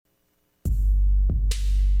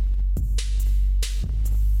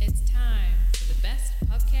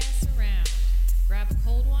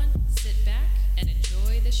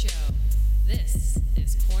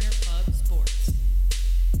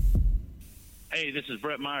Hey, this is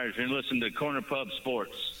Brett Myers. You're listening to Corner Pub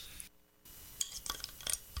Sports.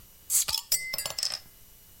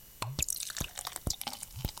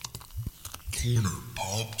 Corner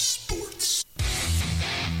Pub Sports.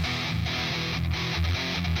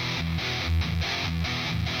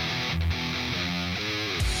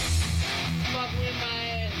 Fuck with my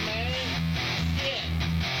ass, man. Shit.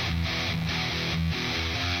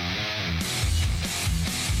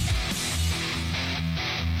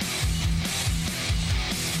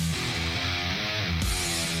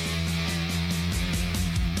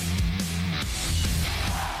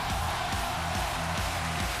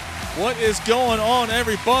 What is going on,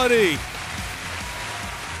 everybody?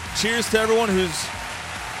 Cheers to everyone who's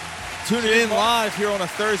tuning in live here on a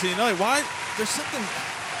Thursday night. Why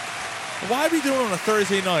are we doing it on a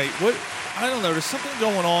Thursday night? What? I don't know. There's something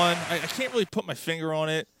going on. I can't really put my finger on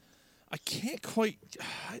it. I can't quite.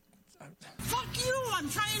 Fuck you! I'm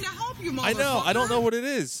trying to help you, motherfucker. I know. I don't know what it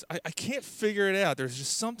is. I can't figure it out. There's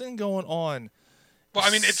just something going on. Well, I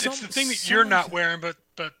mean, it's the thing that you're not wearing, but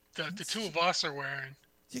the two of us are wearing.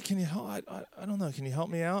 Yeah, can you help? I don't know. Can you help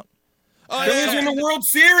me out? Oh, Phillies in the World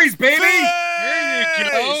Series, baby! There you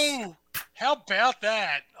go. How about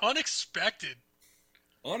that? Unexpected.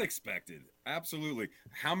 Unexpected, absolutely.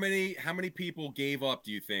 How many people gave up,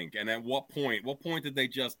 do you think? And at what point? What point did they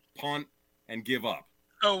just punt and give up?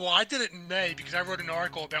 Oh, well, I did it in May because I wrote an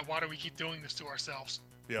article about why do we keep doing this to ourselves.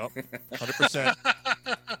 Yep, 100%.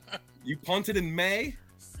 You punted in May?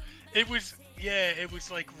 It was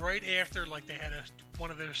like right after like they had one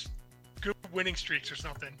of those good winning streaks or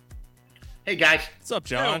something. Hey, guys. What's up,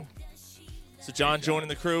 John? So John joining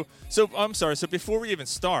the crew. So I'm sorry. So before we even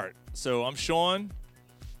start, so I'm Sean,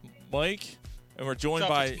 Mike, and we're joined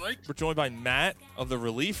by Matt of the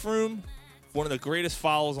Relief Room, one of the greatest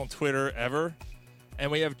follows on Twitter ever, and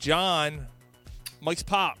we have John, Mike's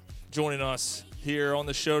pop, joining us here on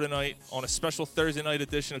the show tonight on a special Thursday night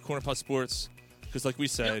edition of Corner Pub Sports. Because, like we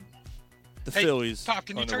said, the Phillies. Pop,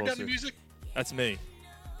 can you turn down the music? That's me.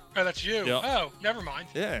 Oh, that's you. Yep. Oh, never mind.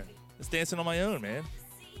 Yeah, it's dancing on my own, man.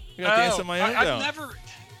 You got dancing on my own. I've never.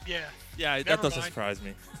 Yeah. Yeah, that doesn't surprise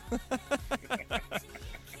me.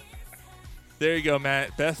 There you go,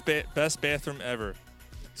 Matt. Best bathroom ever.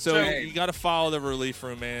 So you got to follow the Relief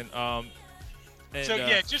Room, man.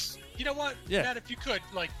 Just you know what, Matt, if you could,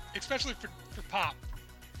 like, especially for Pop,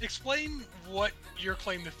 explain what your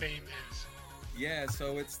claim to fame is. Yeah,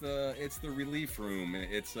 so it's the Relief Room.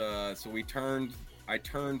 It's I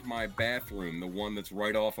turned my bathroom, the one that's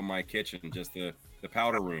right off of my kitchen, just the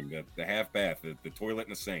powder room, the half bath, the toilet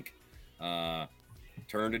and the sink.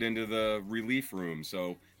 Turned it into the Relief Room.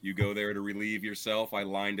 So you go there to relieve yourself. I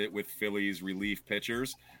lined it with Phillies relief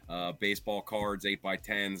pitchers, baseball cards,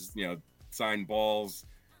 8x10s, signed balls,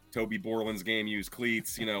 Toby Borland's game used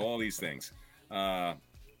cleats, all these things.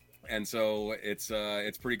 And so it's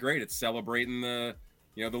pretty great. It's celebrating the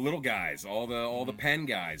little guys, all the pen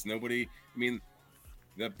guys. Nobody, I mean,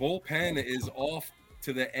 the bullpen is off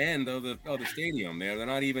to the end of the stadium. They're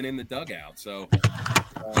not even in the dugout. So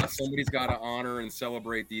somebody's got to honor and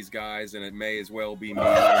celebrate these guys, and it may as well be me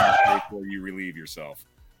before you relieve yourself.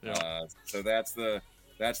 Yeah. So that's the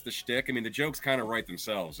shtick. I mean, the jokes kind of write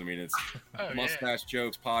themselves. I mean, it's mustache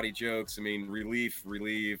jokes, potty jokes. I mean, relieve.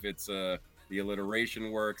 It's the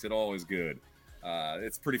alliteration works. It all is good.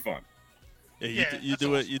 It's pretty fun. Yeah, you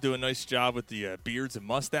do a nice job with the beards and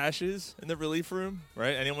mustaches in the Relief Room,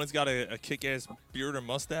 right? Anyone's got a kick-ass beard or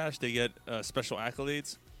mustache, they get special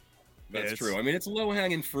accolades. That's true. I mean, it's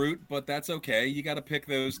low-hanging fruit, but that's okay. You got to pick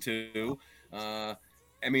those too. I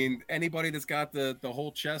mean, anybody that's got the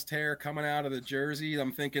whole chest hair coming out of the jersey,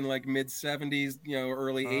 I'm thinking like mid-70s,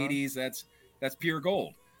 early 80s, that's pure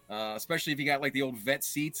gold. Especially if you got like the old vet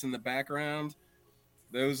seats in the background.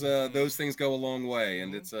 Those things go a long way,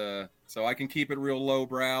 and it's so I can keep it real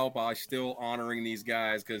lowbrow by still honoring these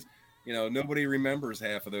guys because nobody remembers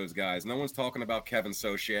half of those guys. No one's talking about Kevin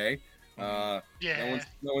Saucier. No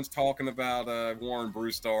one's talking about Warren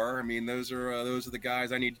Brewstar. I mean, those are the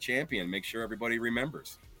guys I need to champion. Make sure everybody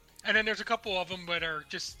remembers. And then there's a couple of them that are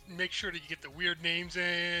just make sure that you get the weird names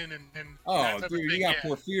in and dude, you got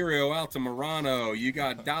Porfirio Altamirano, you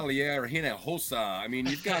got Dalier Hinojosa. I mean,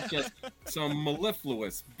 you've got just some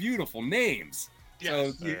mellifluous, beautiful names.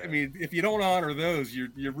 Yes. So I mean, if you don't honor those,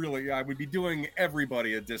 you're really I would be doing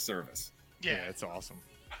everybody a disservice. Yeah, it's awesome.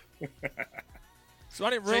 So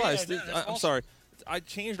I didn't realize. I'm sorry. I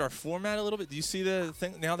changed our format a little bit. Do you see the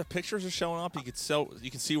thing now? The pictures are showing up. You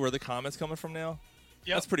can see where the comments coming from now.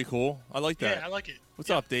 Yep. That's pretty cool. I like that. Yeah, I like it. What's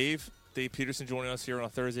up, Dave? Dave Peterson joining us here on a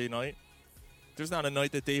Thursday night. There's not a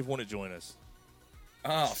night that Dave wouldn't join us.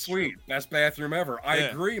 Oh, sweet. Best bathroom ever. I Yeah.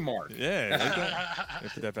 agree, Mark. Yeah,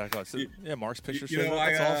 put that back on. So, yeah, Mark's picture You shows know, up.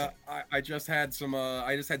 That's awesome.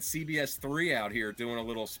 I just had CBS 3 out here doing a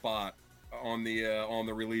little spot on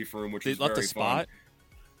the relief room, which They was left very the spot. fun.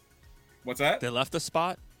 What's that? They left the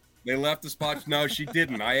spot. They left the spot. No, she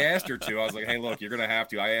didn't. I asked her to. I was like, "Hey, look, you're gonna have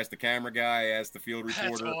to." I asked the camera guy. I asked the field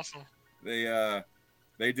reporter. That's awesome.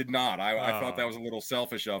 They did not. I thought that was a little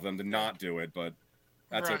selfish of them to not do it, but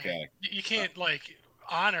that's Right. okay. You can't like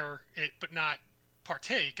honor it but not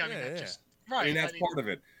partake. I mean, Yeah, that's yeah. just right. I mean, that's part of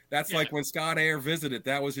it. That's yeah. like when Scott Air visited.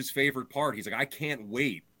 That was his favorite part. He's like, "I can't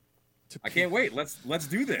wait. I can't wait. Let's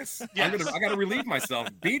do this. Yes. I gotta relieve myself.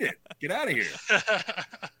 Beat it. Get out of here."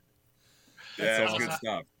 Yeah, it's awesome. good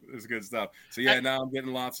stuff. It's good stuff. So yeah, now I'm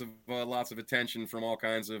getting lots of attention from all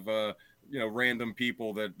kinds of random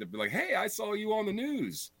people that be like, "Hey, I saw you on the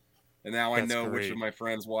news," and now I That's know which great. of my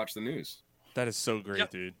friends watch the news. That is so great,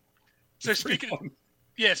 Yep. dude. So It's pretty speaking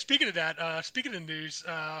fun. speaking of that, speaking of news,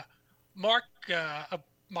 Mark,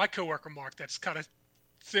 my coworker Mark, that's kind of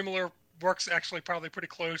similar, works actually probably pretty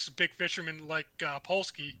close, big fisherman like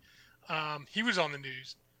Polsky. He was on the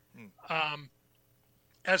news.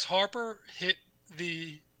 As Harper hit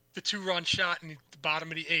the 2-run shot in the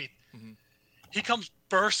bottom of the 8th, he comes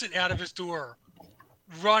bursting out of his door,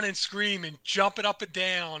 running, screaming, jumping up and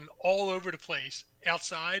down all over the place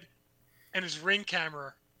outside, and his Ring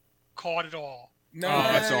camera caught it all. No,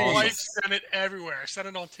 that's awesome. Wife sent it everywhere. Sent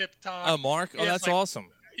it on TikTok. Oh, Mark. Oh, Yeah, that's like-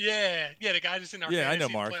 awesome. Yeah, the guy that's in our Yeah, I know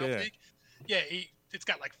fantasy Mark, playoff yeah. league. Yeah, it's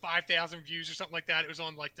got like 5,000 views or something like that. It was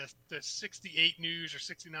on like the 68 News or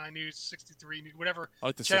 69 News, 63 News, whatever I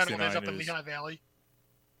like the channel it is 69 up in news. Lehigh Valley.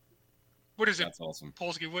 What is it, That's awesome.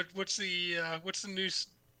 Polsky? What's the news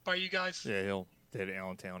by you guys? Yeah, they had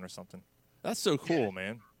Allentown or something. That's so cool,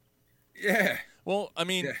 man. Yeah. Well, I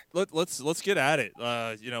mean, Yeah. let's get at it.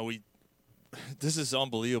 This is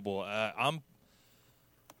unbelievable.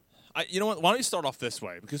 You know what? Why don't you start off this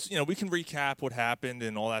way? Because we can recap what happened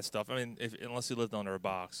and all that stuff. I mean, unless you lived under a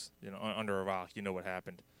box, under a rock, you know what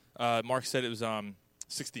happened. Mark said it was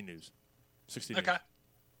 60 News. 60 Okay.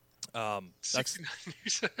 News. That's 69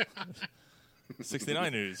 News.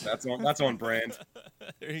 69 News. That's on brand.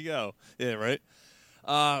 There you go. Yeah, right.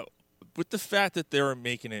 With the fact that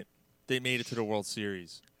they made it to the World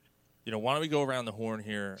Series. Why don't we go around the horn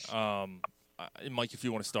here? Mike, if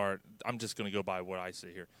you want to start, I'm just going to go by what I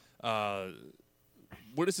say here.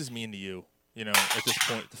 What does this mean to you? At this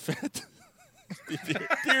point, the fact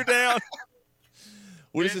beer down.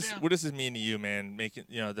 What does this mean to you, man? Making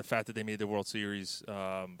the fact that they made the World Series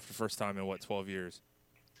for the first time in 12 years.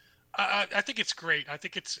 I think it's great. I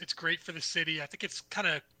think it's great for the city. I think it's kind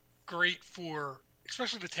of great for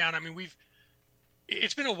especially the town. I mean,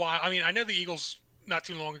 it's been a while. I mean, I know the Eagles not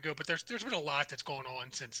too long ago, but there's been a lot that's gone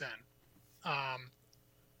on since then.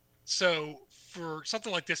 So for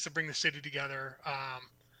something like this to bring the city together, I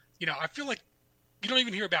feel like you don't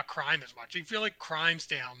even hear about crime as much. You feel like crime's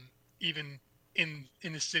down even in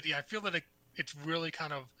the city. I feel that it's really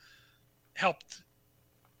kind of helped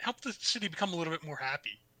the city become a little bit more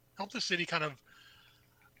happy. Help the city kind of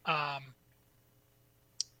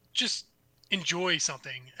just enjoy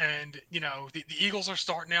something. And the Eagles are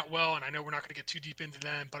starting out well, and I know we're not going to get too deep into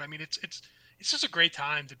them, but I mean it's just a great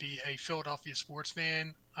time to be a Philadelphia sports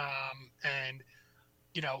fan. And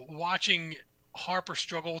watching Harper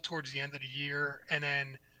struggle towards the end of the year and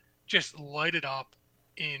then just light it up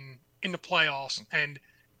in the playoffs and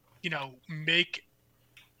make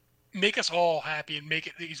us all happy and make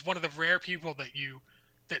it. He's one of the rare people that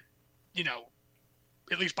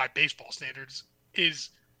at least by baseball standards, is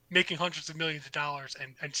making hundreds of millions of dollars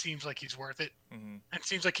and seems like he's worth it. Mm-hmm. And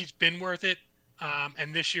seems like he's been worth it.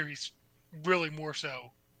 And this year he's really more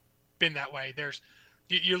so been that way.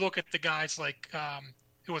 You look at the guys like,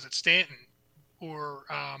 who was it, Stanton, or,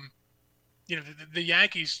 the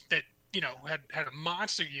Yankees that, had a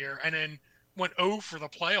monster year and then went 0 for the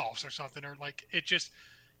playoffs or something, or like it just,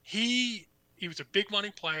 he was a big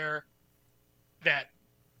money player that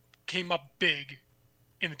came up big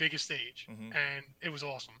in the biggest stage, and it was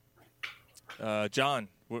awesome. John,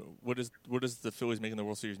 what does the Phillies making the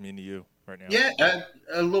World Series mean to you right now? Yeah,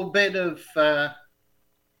 a little bit of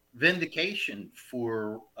vindication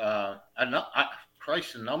for a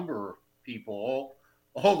number of people,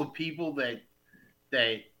 all the people that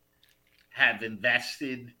have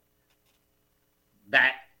invested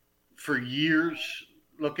back for years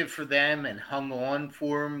looking for them and hung on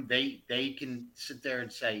for them. They can sit there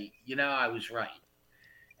and say, I was right.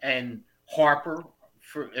 And Harper,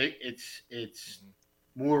 it's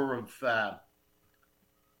more of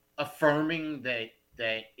affirming that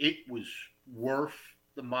it was worth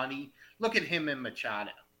the money. Look at him and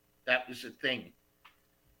Machado. That was a thing.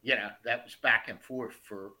 That was back and forth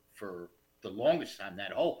for the longest time.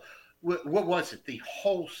 That whole, what was it? The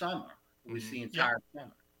whole summer. It was the entire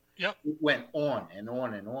summer. Yep. It went on and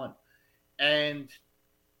on and on. And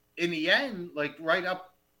in the end, like right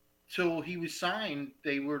up till he was signed,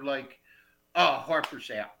 they were like, "Oh,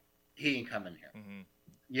 Harper's out. He ain't coming here." Mm-hmm.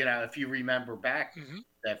 If you remember back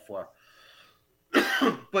that far.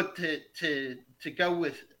 But to go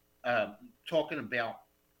with talking about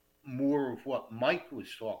more of what Mike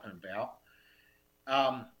was talking about,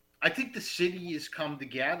 I think the city has come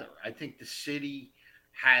together. I think the city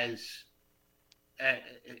has,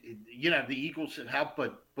 the Eagles have helped,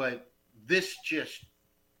 but this just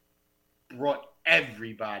brought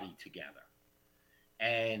everybody together,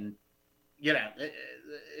 and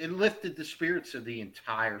it lifted the spirits of the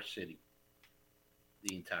entire city.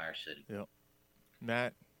 Yep.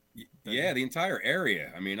 Matt. Yeah, the entire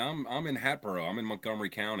area. I mean, I'm in Hatboro. I'm in Montgomery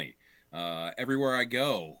County. Everywhere I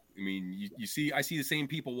go, I mean, I see the same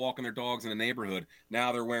people walking their dogs in the neighborhood.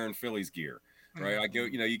 Now they're wearing Phillies gear, right? I go,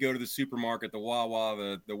 you go to the supermarket, the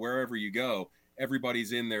Wawa, the wherever you go,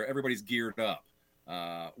 everybody's in there. Everybody's geared up,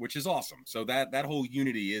 which is awesome. So that whole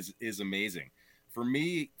unity is amazing. For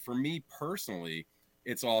me personally,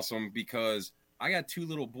 it's awesome because I got two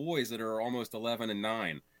little boys that are almost 11 and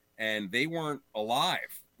 9, and they weren't alive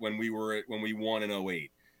when we won in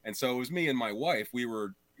 08. And so it was me and my wife.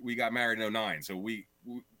 We got married in 09. So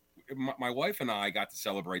my wife and I got to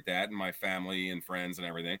celebrate that, and my family and friends and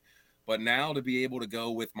everything. But now to be able to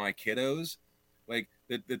go with my kiddos, like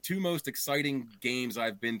the two most exciting games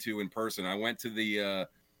I've been to in person, I went to the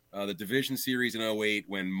division series in 08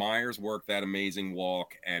 when Myers worked that amazing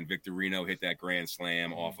walk and Victorino hit that grand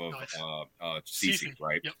slam off of CC,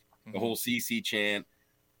 right? Yep. The whole CC chant.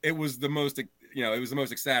 It was the most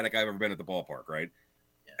ecstatic I've ever been at the ballpark, right?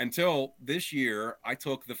 Yeah. Until this year, I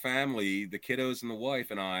took the family, the kiddos and the wife,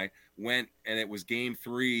 and I went, and it was game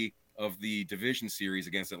 3 of the division series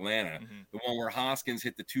against Atlanta. The one where Hoskins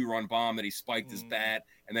hit the 2-run bomb that he spiked his bat,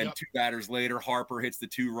 and then 2 batters later, Harper hits the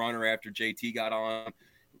 2-runner after JT got on.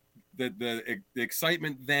 The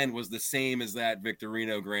excitement then was the same as that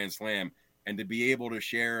Victorino grand slam, and to be able to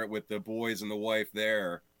share it with the boys and the wife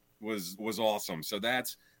there was awesome. So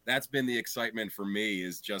that's been the excitement for me,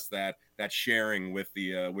 is just that sharing with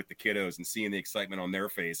the kiddos and seeing the excitement on their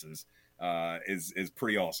faces is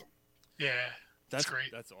pretty awesome. Yeah, that's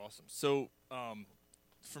great. That's awesome. So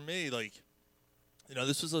for me, like,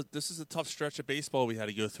 this is a tough stretch of baseball we had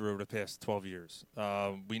to go through over the past 12 years.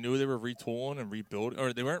 We knew they were retooling and rebuilding,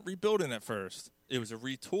 or they weren't rebuilding at first. It was a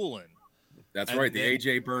retooling. That's right. The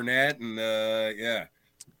AJ Burnett and yeah.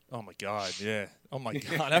 Oh my God, yeah. Oh my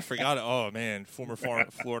God, I forgot it. Oh man, former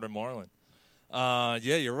Florida Marlin. Yeah,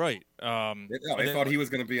 you're right. They thought he was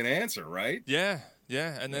going to be an answer, right? Yeah.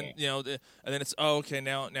 And then and then it's okay.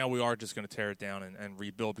 Now we are just going to tear it down and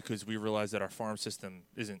rebuild because we realize that our farm system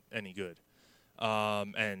isn't any good.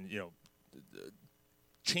 And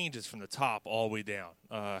changes from the top all the way down.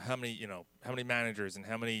 How many managers and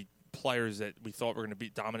how many players that we thought were going to be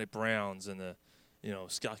dominant Browns and the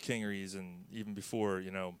Scott Kingerys and even before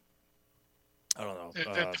I don't know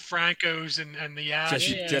the Francos and the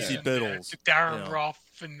Jesse Biddles, the Darren Ruff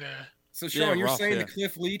and the. So Sean, you're saying the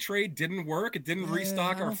Cliff Lee trade didn't work? It didn't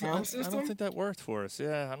restock our farm system? I don't think that worked for us.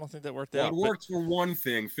 Yeah, I don't think that worked out. It worked for one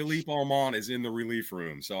thing. Philippe Almont is in the relief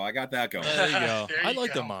room, so I got that going. There you go. I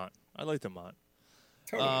like Almont.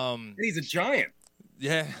 Totally. And he's a giant.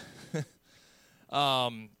 Yeah.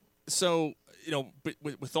 So but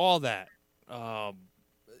with all that,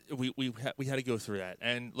 we had to go through that,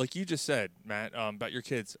 and like you just said, Matt, about your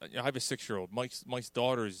kids. I have a 6-year-old. Mike's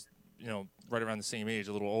daughter's right around the same age,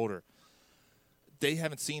 a little older. They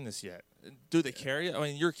haven't seen this yet. Do they care yet? I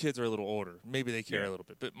mean, your kids are a little older. Maybe they care a little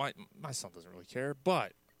bit, but my son doesn't really care.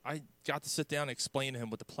 But I got to sit down and explain to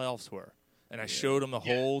him what the playoffs were, and I showed him the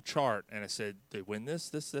whole chart, and I said they win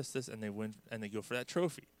this, and they win, and they go for that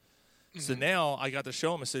trophy. So now I got to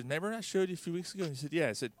show him. I said, remember I showed you a few weeks ago? And he said, yeah.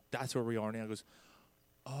 I said, that's where we are now. He goes,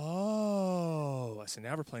 oh. I said,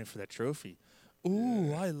 now we're playing for that trophy.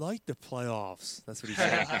 Ooh, I like the playoffs. That's what he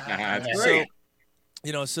said. That's great.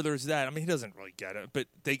 So there's that. I mean, he doesn't really get it, but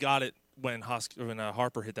they got it when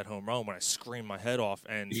Harper hit that home run when I screamed my head off,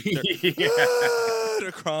 and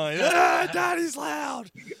they're crying. Daddy's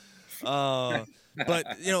loud. But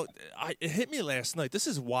it hit me last night. This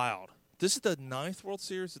is wild. This is the 9th World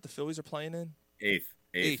Series that the Phillies are playing in.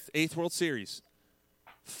 Eighth World Series.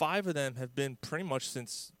 5 of them have been pretty much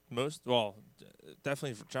since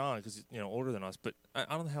definitely for John because he's older than us. But I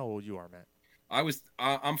don't know how old you are, Matt.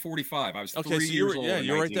 I'm 45. I was Okay, 3 so years old.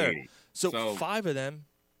 you're right there. 1980. So 5 of them,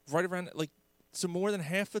 right around so more than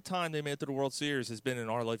half the time they made it to the World Series has been in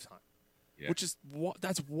our lifetime, which is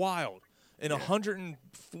that's wild. In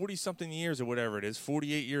 140 something years or whatever it is,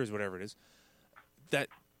 48 years, whatever it is, that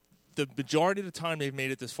the majority of the time they've made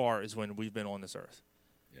it this far is when we've been on this earth.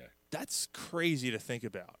 Yeah, that's crazy to think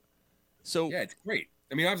about. So yeah, it's great.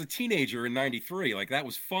 I mean, I was a teenager in '93. Like, that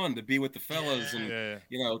was fun to be with the fellas and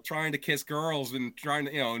trying to kiss girls and trying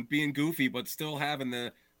to and being goofy, but still having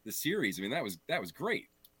the series. I mean, that was great.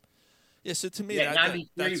 Yeah, so to me,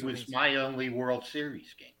 '93 was my only World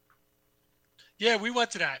Series game. Yeah, we went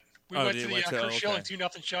to that. We went to the Chris Schilling 2-0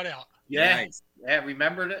 shutout. Yeah, nice. Yeah,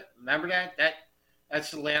 remember that? Remember that?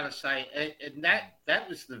 That's the Atlanta site, and that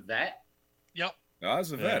was the vet. Yep. Oh, that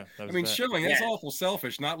was a vet. I mean, Schilling, that's awful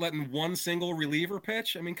selfish, not letting one single reliever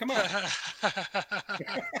pitch. I mean, come on.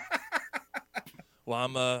 Well,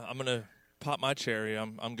 I'm gonna pop my cherry.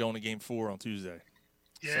 I'm going to Game 4 on Tuesday.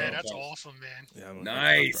 Yeah, so, that's awesome, man. Yeah,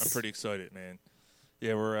 nice. I'm pretty excited, man.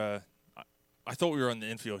 Yeah, we're. I thought we were on the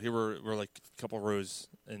infield. Here we're like a couple rows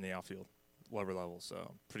in the outfield, lower level. So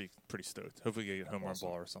I'm pretty stoked. Hopefully, get a home run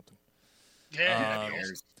ball or something. Yeah,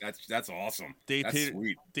 that's awesome. Dave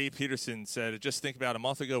Peterson said, just think about a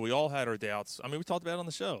month ago, we all had our doubts. I mean, we talked about it on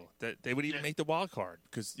the show that they would even make the wild card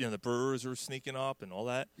because the Brewers are sneaking up and all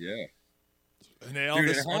that. Yeah. And now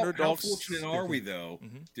how fortunate are we though?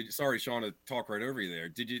 Mm-hmm. Sorry, Sean, to talk right over you there.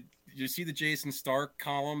 Did you see the Jason Stark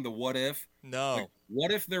column? The what if? No. Like,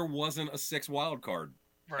 what if there wasn't a 6th wild card?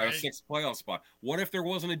 Right. A 6th playoff spot. What if there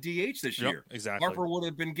wasn't a DH this year? Exactly. Harper would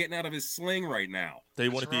have been getting out of his sling right now. They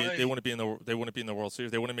wouldn't be in the World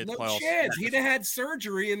Series. They wouldn't have made the playoffs. Chance. He'd have had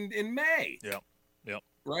surgery in May. Yep.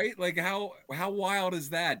 Right? Like how wild is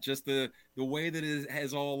that? Just the way that it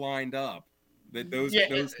has all lined up. That those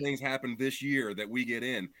things happen this year that we get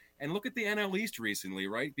in. And look at the NL East recently,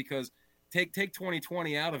 right? Because take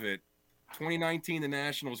 2020 out of it. 2019, the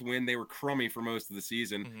Nationals win. They were crummy for most of the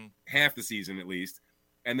season, half the season at least.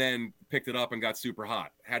 And then picked it up and got super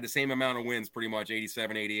hot. Had the same amount of wins, pretty much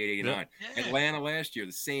 87, 88, 89. Yeah. Atlanta last year,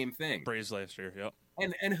 the same thing. Braves last year, yep.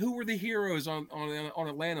 And who were the heroes on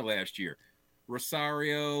Atlanta last year?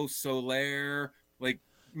 Rosario, Soler, like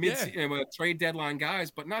trade deadline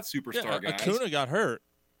guys, but not superstar guys. Acuna got hurt,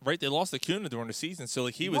 right? They lost Acuna during the season, so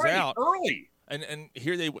like he was out early. And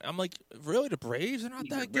here I'm like, really, the Braves are not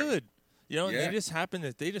that good, They just happen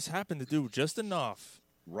to do just enough.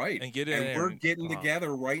 Right. And we're getting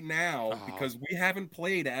together right now because we haven't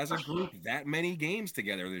played as a group that many games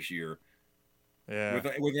together this year. Yeah.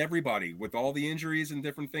 With everybody, with all the injuries and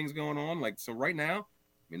different things going on. Like, so right now, I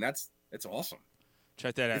mean, that's awesome.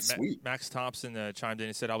 Check that out. Max Thompson chimed in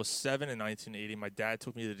and said, I was 7 in 1980. My dad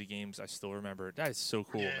took me to the games. I still remember it. That is so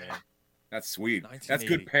cool, man. That's sweet. That's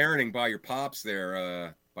good parenting by your pops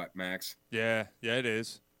there, Max. Yeah, it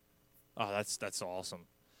is. Oh, that's awesome.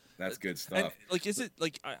 That's good stuff. And, like, is it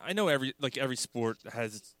like I know every sport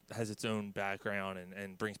has its own background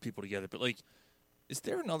and brings people together, but like, is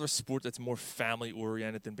there another sport that's more family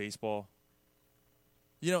oriented than baseball?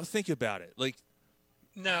 Think about it. Like,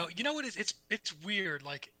 no, you know what? It's weird.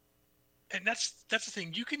 Like, and that's the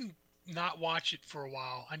thing. You can not watch it for a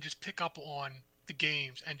while and just pick up on the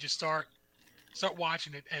games and just start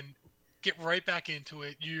watching it and get right back into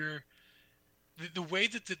it. The way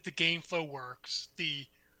that the game flow works, the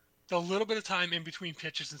little bit of time in between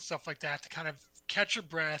pitches and stuff like that to kind of catch your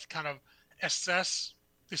breath, kind of assess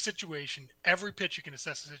the situation. Every pitch you can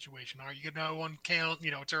assess the situation. All right, you know, one count,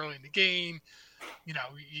 it's early in the game. You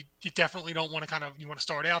definitely don't want to you want to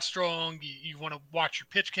start out strong. You want to watch your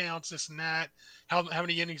pitch counts, this and that. How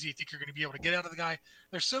many innings do you think you're going to be able to get out of the guy?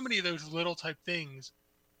 There's so many of those little type things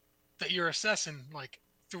that you're assessing like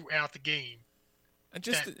throughout the game. And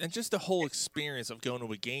just the whole experience of going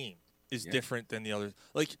to a game is different than the others.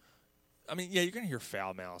 Like, I mean, you're going to hear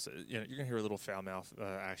foul mouth. You're going to hear a little foul mouth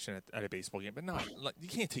action at a baseball game, but you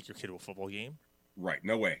can't take your kid to a football game. Right.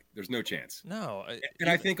 No way. There's no chance. No. And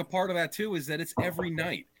I think a part of that too is that it's every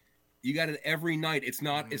night. You got it every night. It's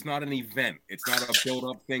not an event. It's not a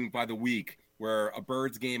build-up thing by the week where a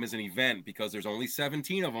Birds game is an event because there's only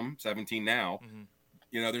 17 of them, 17 now. Mm-hmm.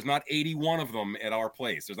 There's not 81 of them at our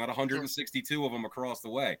place. There's not 162 of them across the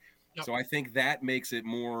way. Yep. So I think that makes it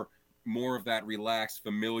more of that relaxed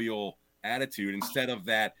familial attitude instead of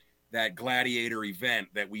that gladiator event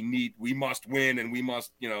that we must win and we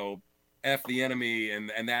must, F the enemy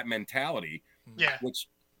and that mentality. Yeah.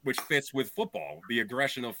 Which fits with football, the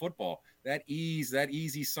aggression of football. That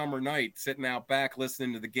easy summer night sitting out back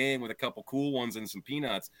listening to the game with a couple cool ones and some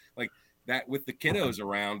peanuts. Like that with the kiddos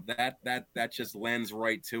around, that just lends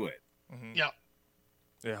right to it. Mm-hmm. Yeah.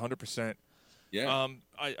 Yeah, 100%. Yeah.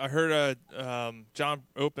 I heard John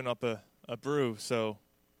open up a brew, so.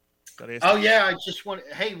 Oh yeah, I just want.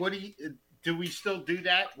 Hey, what do we still do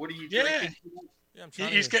that? What are you drinking? Yeah, I'm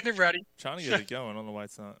trying. He's getting it ready. Trying to get it going. I don't know why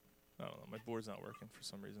it's not. I don't know. My board's not working for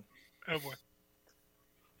some reason. Oh boy.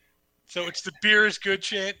 So it's the beer is good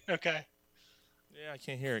chant. Okay. Yeah, I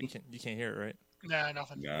can't hear it. You can't hear it, right? Nah,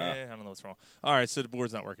 nothing. Yeah, I don't know what's wrong. All right, so the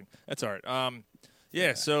board's not working. That's all right.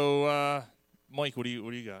 Yeah. So, Mike, what do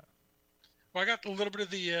you got? Well, I got a little bit of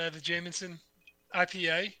the Jameson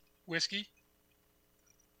IPA whiskey.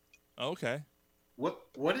 Okay.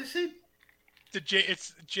 What is it?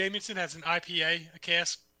 It's Jameson has an IPA, a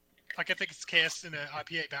cask. Like I think it's cast in an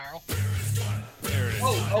IPA barrel. There it is.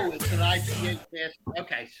 Oh, it's an IPA cask.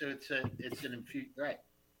 Okay, so it's an infused, right?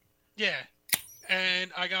 Yeah,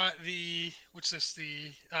 and I got the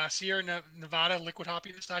Sierra Nevada Liquid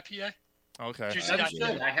Hoppiness IPA. Okay. That's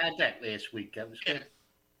good. I had that last week. That was good.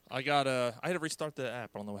 I had to restart the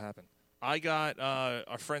app. I don't know what happened. I got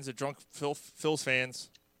our friends at Drunk Phil's fans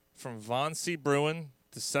from Von C Brewing,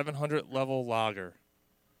 the 700 level lager.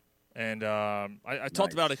 And I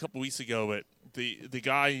talked about it a couple weeks ago, but the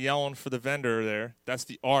guy yelling for the vendor there, that's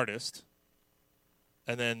the artist.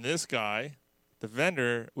 And then this guy, the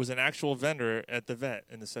vendor, was an actual vendor at the Vet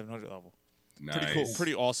in the 700 level. Nice. Pretty cool.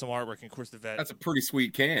 Pretty awesome artwork. And, of course, the Vet. That's a pretty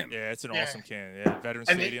sweet can. Yeah, it's an awesome can. Yeah, Veterans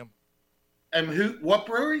Stadium. And what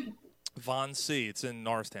brewery? Von C. It's in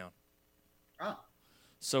Norristown. Oh.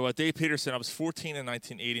 So Dave Peterson, I was 14 in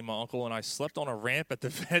 1980. My uncle and I slept on a ramp at the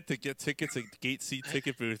Vet to get tickets at Gate C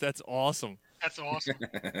ticket booth. That's awesome. That's awesome.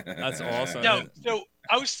 That's awesome. No, so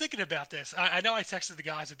I was thinking about this. I know I texted the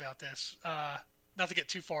guys about this. Not to get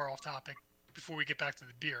too far off topic before we get back to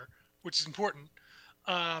the beer, which is important.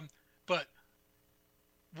 But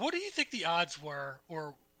what do you think the odds were,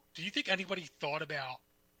 or do you think anybody thought about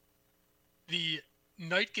the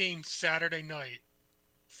night game Saturday night,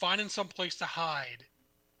 finding some place to hide,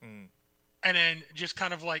 and then just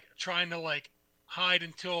kind of like trying to like hide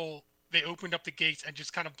until they opened up the gates and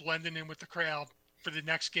just kind of blending in with the crowd for the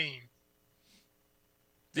next game?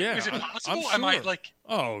 Yeah, is it possible? I'm sure. Am I like?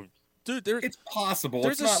 Oh, dude, it's possible.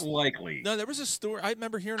 It's not likely. No, there was a story. I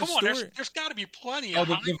remember hearing Come a on, story. there's got to be plenty. Oh, Of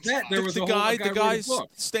there was the guy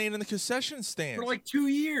staying in the concession stand for like 2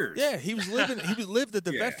 years. Yeah, he lived at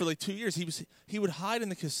the Vet for like 2 years. He would hide in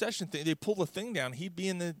the concession thing. They pull the thing down. He'd be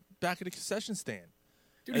in the back of the concession stand.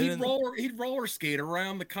 Dude, he'd roller skate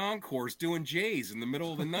around the concourse doing J's in the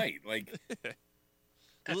middle of the night. Like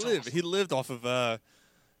he lived off of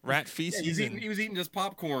rat feces. Yeah, he was eating just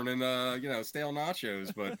popcorn and stale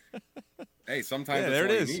nachos. But hey, sometimes there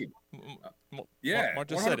that's it what is. you need. Yeah, Mark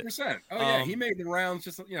just said it. 100%. Oh yeah, he made the rounds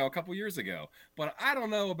just a couple years ago. But I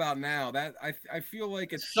don't know about now. That I feel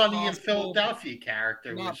like it's Sonny in Philadelphia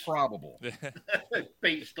character not was probable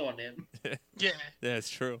based on him. Yeah,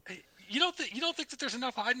 it's true. You don't think that there's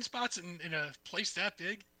enough hiding spots in a place that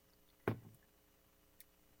big?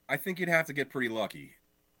 I think you'd have to get pretty lucky.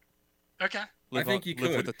 Okay. I think you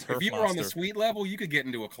could. If you were on the suite level, you could get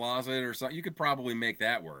into a closet or something. You could probably make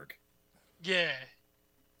that work. Yeah.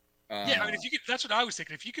 I mean, that's what I was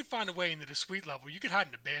thinking. If you could find a way into the suite level, you could hide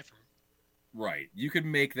in the bathroom. Right. You could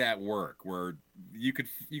make that work where you could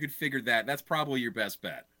figure that. That's probably your best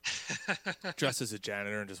bet. Dress as a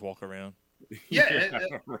janitor and just walk around. Yeah.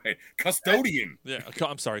 Right. Custodian.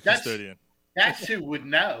 I'm sorry, custodian. That's who would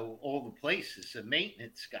know all the places. A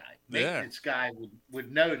maintenance guy. Maintenance guy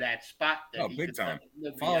would know that spot. That big time.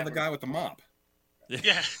 Follow the guy with the mop.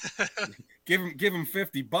 Yeah. give him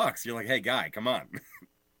 $50. You're like, hey, guy, come on.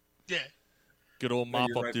 Yeah. Good old mop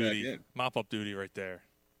up duty. Mop up duty right there.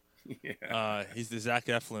 Yeah. He's the Zach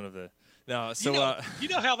Eflin of the. No, so you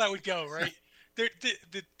know how that would go, right?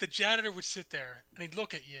 The janitor would sit there and he'd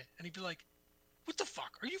look at you and he'd be like, "What the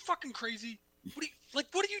fuck? Are you fucking crazy? What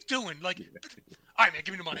are you doing? Like, all right, man,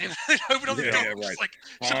 give me the money." And open up the door. Right. Just like,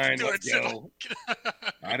 fine, let's go.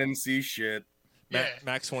 I didn't see shit. Yeah.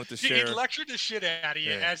 Max wanted to share. He'd lecture the shit out of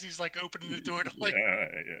you as he's like opening the door to like.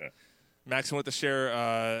 Yeah. Max wanted to share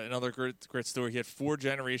another great story. He had 4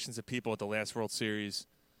 generations of people at the last World Series.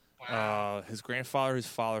 Wow. His grandfather, his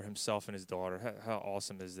father, himself, and his daughter. How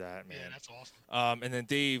awesome is that, man? Yeah, that's awesome. And then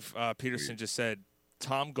Dave Peterson just said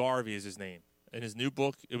Tom Garvey is his name. In his new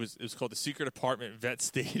book, it was called The Secret Apartment Vet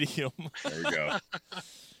Stadium. There you go.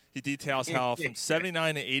 He details how from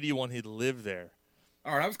 79 to 81 he'd lived there.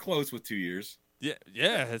 All right, I was close with 2 years.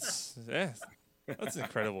 Yeah, that's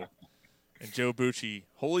incredible. And Joe Bucci,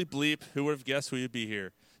 holy bleep, who would have guessed we'd be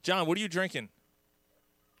here? John, what are you drinking?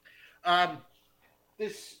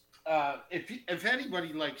 If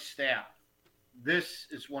anybody likes stout, this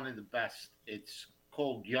is one of the best. It's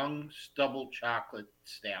called Young's Double Chocolate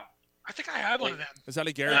Stout. I think I have one of them. Is that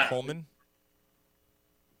a Garrett Coleman?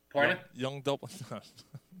 Pardon? Young double.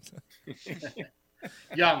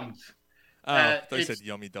 Young's. I thought you said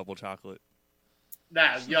yummy double chocolate.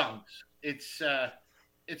 Nah, Young's. It's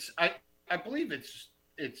I believe it's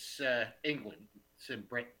England. It's in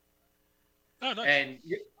Britain. Oh, nice. And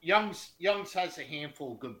Young's has a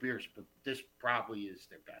handful of good beers, but this probably is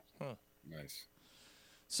their best. Huh. Nice.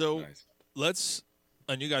 So let's.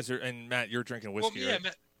 And you guys are, and Matt, you're drinking whiskey, right?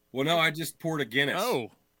 Matt. Well, no, I just poured a Guinness.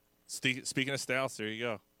 Oh, speaking of stouts, there you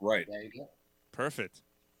go. Right. There you go. Perfect.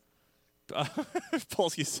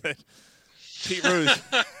 Polsky said, Pete Rose.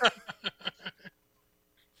 Of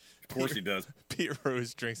course he does. Pete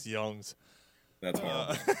Rose drinks Young's. That's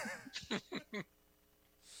horrible.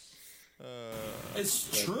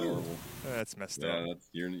 It's true. That's messed up.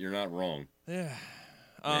 Yeah, you're not wrong. Yeah.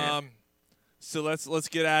 Man. So let's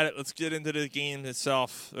get at it. Let's get into the game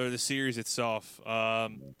itself, or the series itself.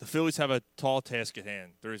 The Phillies have a tall task at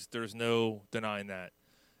hand. There's no denying that.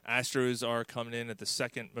 Astros are coming in at the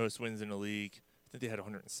second most wins in the league. I think they had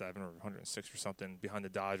 107 or 106 or something behind the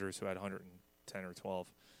Dodgers, who had 110 or 12.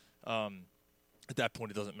 At that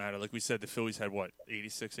point, it doesn't matter. Like we said, the Phillies had,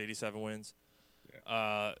 86, 87 wins?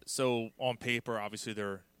 Yeah. So on paper, obviously,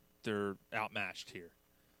 they're outmatched here.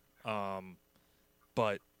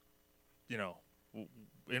 But,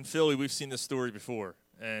 in Philly, we've seen this story before.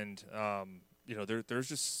 And, there's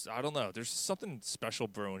just, I don't know, there's something special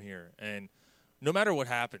brewing here. And no matter what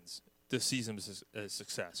happens, this season is a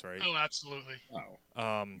success, right? Oh, absolutely.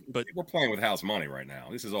 But we're playing with house money right now.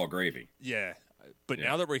 This is all gravy. Yeah. But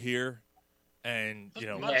now that we're here, and, you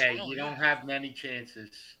don't have many chances.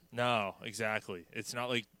 No, exactly. It's not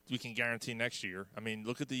like we can guarantee next year. I mean,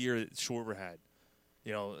 look at the year that Schwarber had.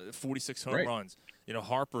 46 home runs.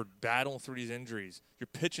 Harper battling through these injuries. Your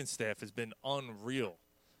pitching staff has been unreal.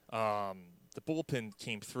 The bullpen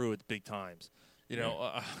came through at big times.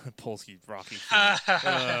 Polsky, Rocky.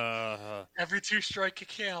 Every two-strike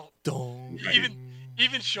count. Dong.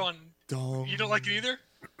 Even Sean. Dong. You don't like it either?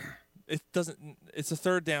 It doesn't. It's a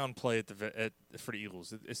third down play for the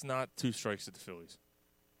Eagles. It's not two strikes at the Phillies.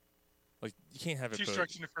 Like, you can't have it. Two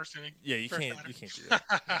strikes in the first inning. Yeah, you can't. You can't do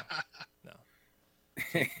that. No.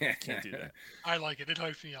 Can't do that. I like it. It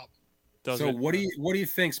hypes me up. What do you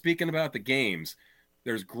think? Speaking about the games,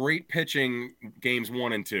 there's great pitching games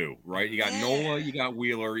 1 and 2, right? You got Nola, you got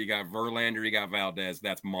Wheeler, you got Verlander, you got Valdez.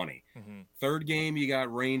 That's money. Mm-hmm. Third game, you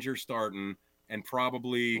got Ranger starting, and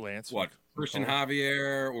probably Christian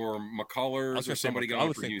Javier or McCullers or somebody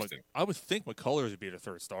going for Houston. I would think McCullers would be the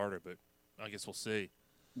third starter, but I guess we'll see.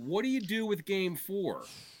 What do you do with game 4?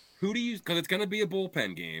 Who do you? Because it's going to be a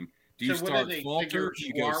bullpen game. Do you start Falter? Do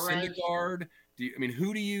you go Syndergaard?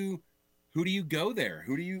 Who do you go there?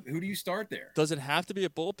 Who do you start there? Does it have to be a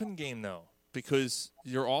bullpen game though? Because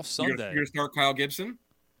you're off Sunday. You're going to start Kyle Gibson?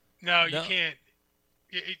 No, you can't.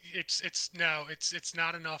 It's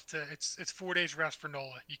not enough to. It's 4 days rest for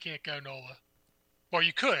Nola. You can't go Nola. Well,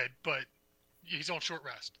 you could, but he's on short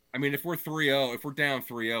rest. I mean, if we're 3-0, if we're down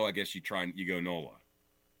 3-0, I guess you go Nola.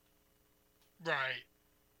 Right.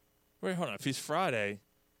 Wait, hold on. If he's Friday,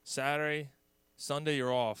 Saturday, Sunday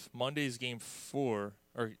you're off. Monday's game 4.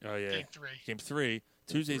 Game 3.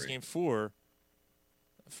 Tuesday's game 4.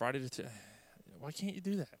 Friday to why can't you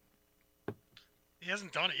do that? He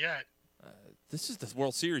hasn't done it yet. This is the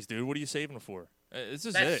World Series, dude. What are you saving it for? That's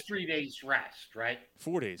it. 3 days rest, right?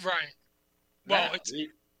 4 days. Right. Well,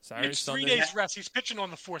 Saturday, it's Sunday. 3 days rest. He's pitching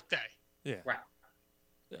on the 4th day. Yeah.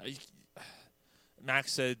 Right.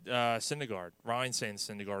 Max said Syndergaard. Ryan's saying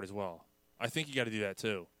Syndergaard as well. I think you got to do that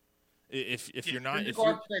too. If you're not,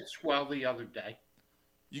 Syndergaard said swell the other day.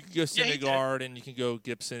 You can go Syndergaard and you can go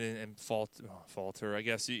Gibson and Falter. I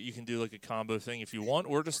guess you can do like a combo thing if you want,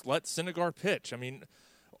 or just let Syndergaard pitch. I mean,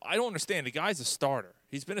 I don't understand. The guy's a starter.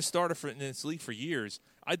 He's been a starter in this league for years.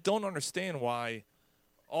 I don't understand why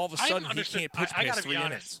all of a sudden he can't pitch past 3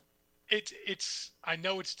 innings. It's. I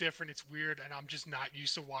know it's different. It's weird, and I'm just not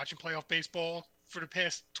used to watching playoff baseball for the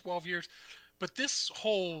past 12 years. But this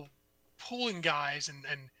whole pulling guys and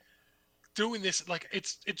doing this, like,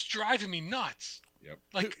 it's driving me nuts. Yep.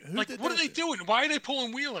 What are they doing? Why are they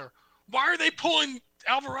pulling Wheeler? Why are they pulling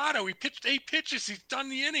Alvarado? He pitched 8 pitches. He's done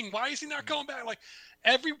the inning. Why is he not going back? Like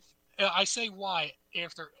I say why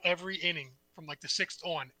after every inning from like the 6th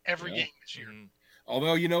on every game this year. Mm-hmm.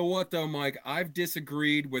 Although, you know what, though, Mike? I've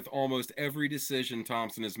disagreed with almost every decision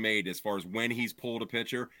Thompson has made as far as when he's pulled a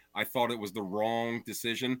pitcher. I thought it was the wrong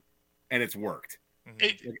decision, and it's worked.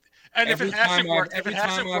 Mm-hmm. If it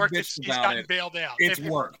hasn't worked, he's gotten bailed out. It's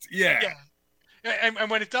worked. Yeah. And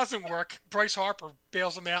when it doesn't work, Bryce Harper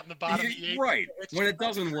bails him out in the bottom of the eighth. Right. When it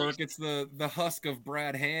doesn't work, it's the husk of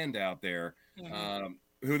Brad Hand out there. Mm-hmm.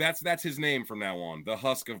 Who that's his name from now on, the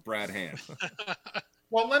husk of Brad Hand.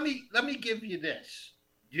 Well, let me give you this.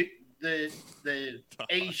 The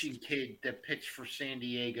Asian kid that pitched for San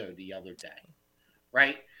Diego the other day,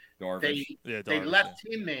 right? Darvish. They left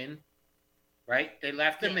him in, right? They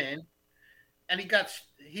left him in, and he got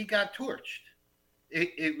torched.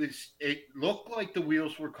 It looked like the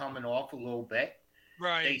wheels were coming off a little bit.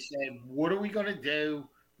 Right. They said, "What are we going to do?"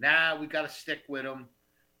 Nah, we got to stick with him.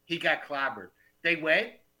 He got clobbered. They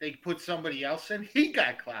went. They put somebody else in. He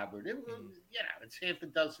got clobbered. It was, it's half a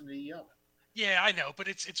dozen of the other. Yeah, I know, but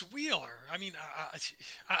it's Wheeler. I mean,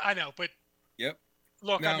 I know, but yep.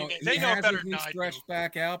 Look, now, I mean, they know better than I do. Stretched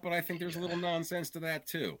back out, but I think there's a little nonsense to that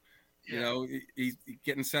too. You know, he's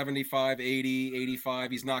getting 75, 80, 85.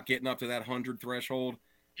 He's not getting up to that 100 threshold.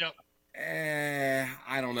 Yep.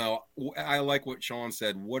 I don't know. I like what Sean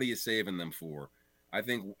said. What are you saving them for? I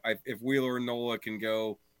think if Wheeler and Nola can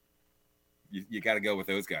go, you got to go with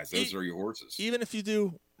those guys. Those are your horses. Even if you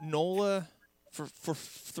do Nola for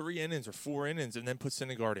 3 innings or 4 innings and then put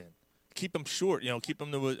Syndergaard in. Keep them short, keep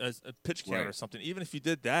them to a pitch count or something. Even if you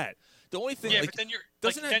did that, the only thing, but then you're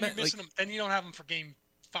missing them. Then you don't have them for Game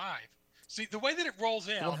 5. See, the way that it rolls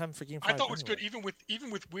out, don't have them for Game 5 I thought was good, even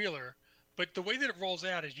with Wheeler. But the way that it rolls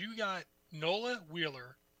out is you got Nola,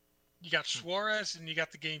 Wheeler, you got Suarez, and you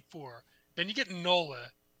got the Game 4. Then you get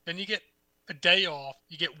Nola, then you get a day off,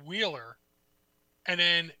 you get Wheeler, and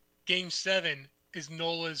then Game 7 is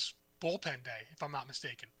Nola's bullpen day, if I'm not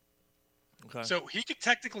mistaken. Okay. So he could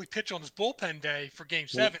technically pitch on his bullpen day for Game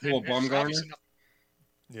 7.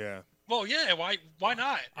 Yeah. Well, yeah. Why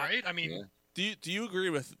not? Right? I mean, do you agree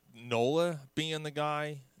with Nola being the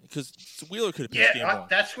guy? Because Wheeler could have pitched Game 1.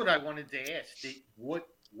 That's what I wanted to ask.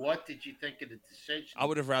 What did you think of the decision? I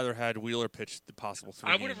would have rather had Wheeler pitch the possible 3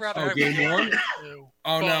 I would have rather had Game 1.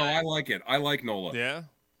 Oh no, I like it. I like Nola. Yeah.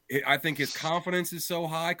 I think his confidence is so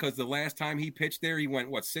high because the last time he pitched there, he went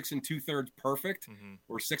 6 2/3 perfect,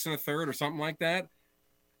 or 6 1/3 or something like that.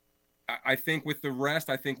 I think with the rest,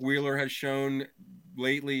 I think Wheeler has shown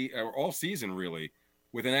lately, or all season really,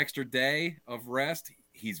 with an extra day of rest,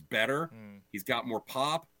 he's better. He's got more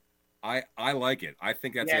pop. I like it. I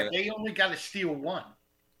think that's they only got to steal one.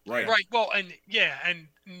 Right. Right. Well, and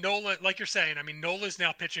Nola, like you're saying, I mean, Nola's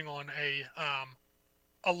now pitching on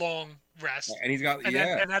a long rest, and he's got and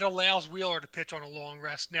that allows Wheeler to pitch on a long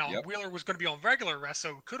rest. Now Wheeler was going to be on regular rest, so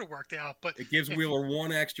it could have worked out. But it gives Wheeler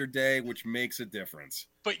one extra day, which makes a difference.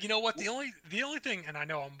 But you know what? The only thing, and I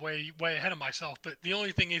know I'm way ahead of myself, but the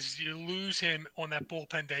only thing is you lose him on that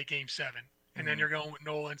bullpen day, Game 7, and then you're going with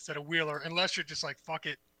Nola instead of Wheeler, unless you're just like, fuck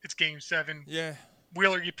it, it's Game 7. Yeah.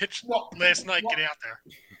 Wheeler, you pitched last night. Get out there.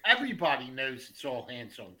 Everybody knows it's all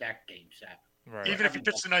hands on deck, Game 7. Right. Even if you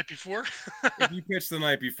pitched the night before. If you pitch the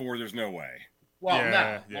night before, there's no way. Well,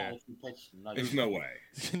 yeah. There's no way.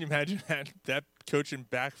 Can you imagine that coaching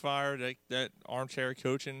backfire, that armchair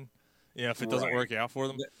coaching? If it doesn't work out for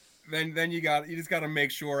them. Then you just got to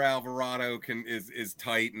make sure Alvarado is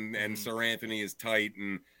tight and Sir Anthony is tight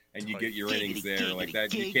and you get your innings there like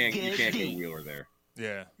that. You can't go Wheeler there.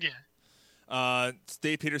 Yeah. Yeah.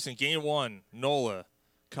 Dave Peterson, Game 1, Nola.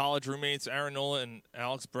 College roommates Aaron Nola and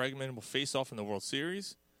Alex Bregman will face off in the World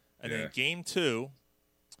Series. And then Game 2,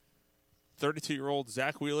 32-year-old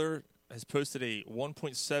Zach Wheeler has posted a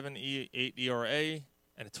 1.78 ERA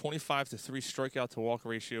and a 25-3 strikeout to walk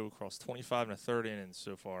ratio across 25 1/3 innings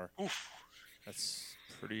so far. Oof. That's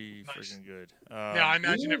pretty freaking good. Yeah, I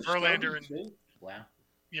imagine if Verlander and wow.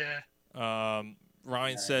 Yeah.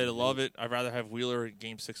 Ryan said, "Love it. I'd rather have Wheeler in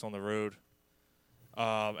Game 6 on the road."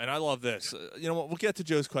 And I love this. You know what? We'll get to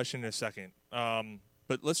Joe's question in a second.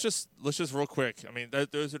 But let's just real quick. I mean,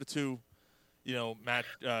 those are the two. Matt,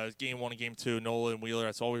 Game 1 and Game 2, Nola and Wheeler.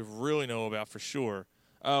 That's all we really know about for sure.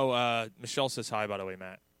 Oh, Michelle says hi, by the way,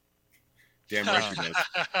 Matt. Damn right she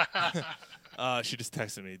does. She just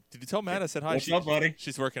texted me. Did you tell Matt I said hi? What's up, buddy?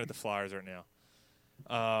 She's working at the Flyers right now.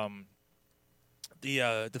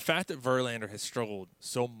 The fact that Verlander has struggled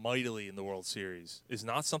so mightily in the World Series is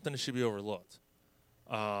not something that should be overlooked.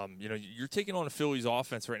 You're taking on a Phillies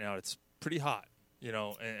offense right now. It's pretty hot,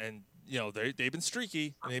 and they've been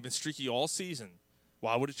streaky, and they've been streaky all season.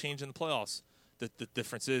 Why would it change in the playoffs? The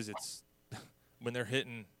difference is it's when they're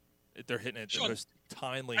hitting it the most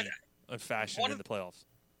timely fashion in the playoffs.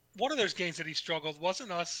 One of those games that he struggled wasn't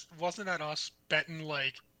that us betting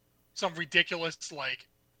like some ridiculous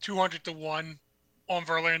 200-1 on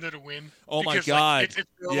Verlander to win. Oh my because, God! It's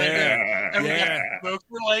Verlander, Yeah, and we yeah. got smoked.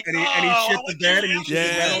 We're like, And he shit the bed and he shit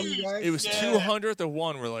the bed on you guys? It was Yeah. 200 to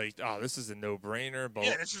 1. We're like, oh, this is a no-brainer. But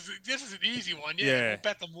Yeah, this is an easy one. Yeah, Yeah. we'll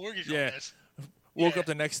bet the mortgage Yeah. on this. woke Yeah. up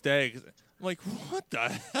the next day. I'm like, what the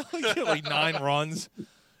hell? We get like 9 runs.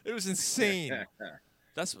 It was insane.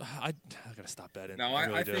 That's I gotta stop betting. No,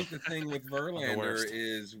 really I do. think the thing with Verlander worst.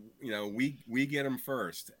 is, we get him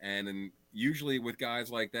first, and usually with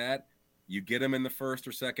guys like that, you get him in the first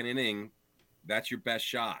or second inning, that's your best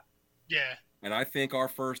shot. Yeah. And I think our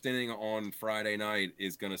first inning on Friday night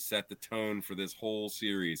is going to set the tone for this whole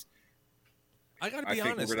series. I gotta be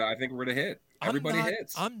honest. I think we're gonna hit. Everybody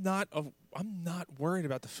hits. I'm not worried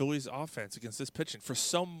about the Phillies' offense against this pitching for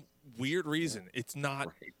some weird reason. It's not.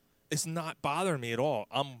 Right. It's not bothering me at all.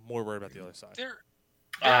 I'm more worried about the other side.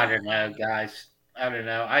 I don't know, guys. I don't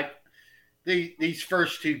know. These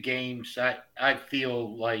first 2 games, I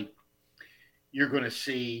feel like you're going to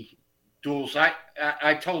see duels.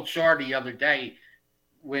 I told Shar the other day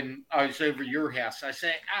when I was over your house, I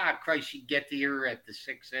said, Christ, you get here at the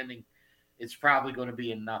 6th inning, it's probably going to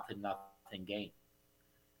be a 0-0 game.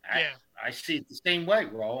 Yeah. I see it the same way,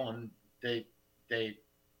 Raul, and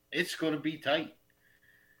it's going to be tight.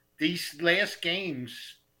 These last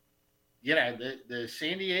games, the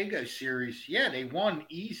San Diego series, they won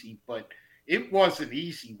easy, but it wasn't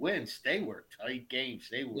easy wins. They were tight games.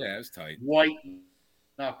 They were it was tight. white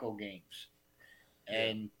knuckle games.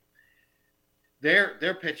 And their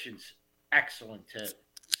pitching's excellent too.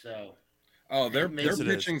 So their Yes, it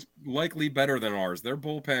pitching's likely better than ours. Their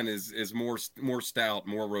bullpen is more stout,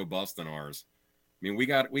 more robust than ours. I mean, we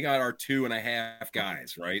got our 2.5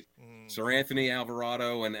 guys, right? Sir Anthony,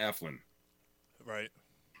 Alvarado, and Eflin. Right.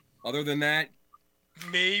 Other than that,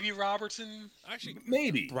 maybe Robertson. Actually,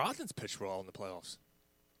 maybe Brogdon's pitched well in the playoffs.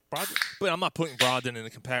 But I'm not putting Brogdon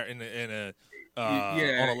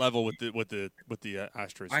on a level with the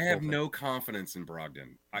Astros. I have bullpen. no confidence in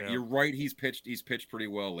Brogdon. Yeah. You're right; he's pitched pretty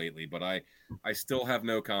well lately, but I still have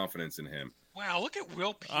no confidence in him. Wow, look at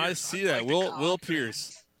Will Pierce. I see that. like the Will confidence.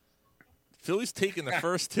 Pierce. Philly's taking the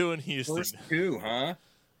first 2 in Houston. First 2, huh?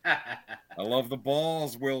 I love the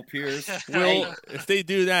balls, Will Pierce. Will, if they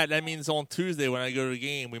do that, that means on Tuesday when I go to the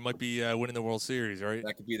game, we might be winning the World Series, right?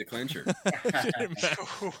 That could be the clincher.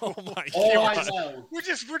 Oh my all I God! know, We're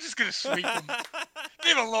just gonna sweep them. They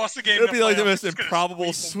haven't lost a game. It'll in be like the playoffs. most We're just gonna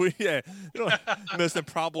improbable sweep sweep. Yeah, most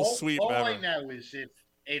improbable sweep all ever. I know is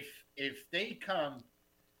if they come,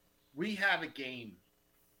 we have a game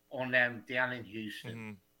on them down in Houston.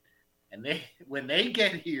 Mhm. And when they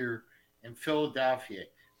get here in Philadelphia,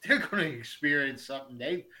 they're going to experience something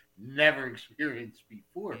they've never experienced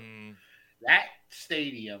before. That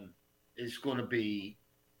stadium is going to be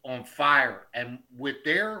on fire. And with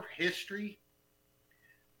their history,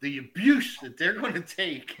 the abuse that they're going to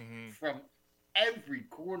take from every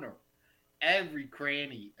corner, every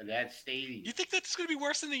cranny of that stadium. You think that's going to be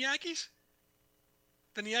worse than the Yankees?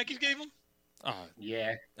 Than the Yankees gave them?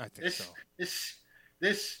 Yeah. I think so.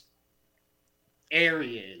 This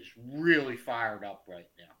area is really fired up right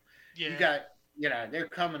now. Yeah. You got, they're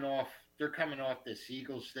coming off this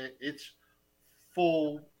Eagles. It's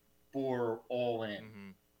full bore all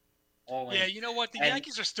in. All in. Yeah, you know what? The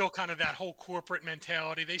Yankees are still kind of that whole corporate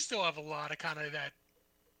mentality. They still have a lot of kind of that,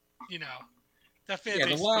 that fan Yeah,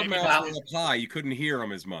 base. the loudmouths maybe were not- up high. You couldn't hear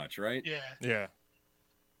them as much, right? Yeah. Yeah.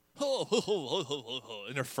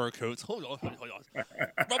 In their fur coats. Rubber.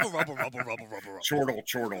 Chortle.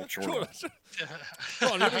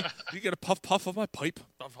 Come on, you get a puff of my pipe.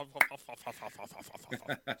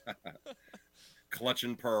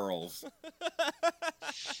 Clutching pearls.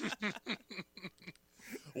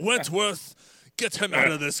 Wentworth, get him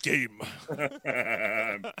out of this game.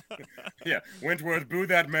 Yeah, Wentworth, boo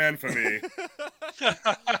that man for me.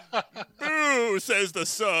 Boo, says the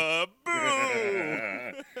sub.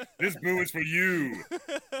 Boo. This boo is for you.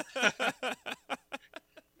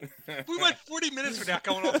 We went 40 minutes without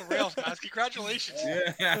going off the rails, guys. Congratulations.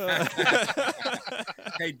 Yeah.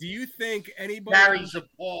 Hey, do you think anybody? Barry's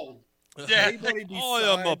appalled. Yeah. Anybody I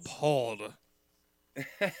am besides, appalled.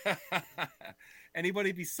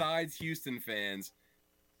 anybody besides Houston fans,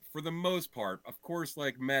 for the most part, of course,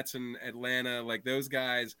 like Mets and Atlanta, like those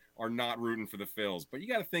guys are not rooting for the Phils. But you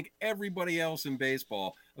got to think everybody else in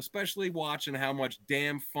baseball, especially watching how much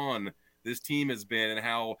damn fun this team has been and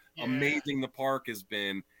how amazing the park has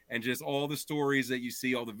been, and just all the stories that you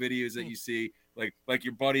see, all the videos that you see, like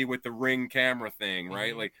your buddy with the Ring camera thing,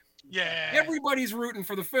 right? Like, Yeah. everybody's rooting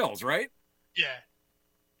for the Phils, right? Yeah.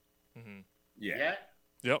 Yeah.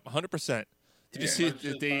 Yep, 100%. Did you see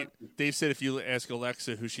Dave said if you ask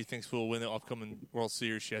Alexa who she thinks will win the upcoming World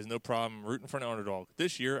Series, she has no problem rooting for an underdog.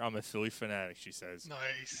 This year, I'm a Philly fanatic, she says.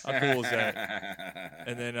 Nice. How cool is that?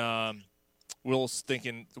 And then Will's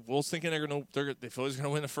thinking the Phillies are gonna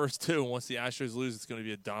win the first two, and once the Astros lose, it's gonna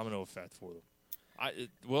be a domino effect for them. I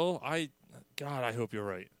hope you're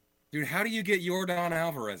right. Dude, how do you get Yordan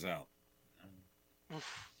Alvarez out?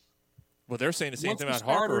 Well, they're saying the same thing about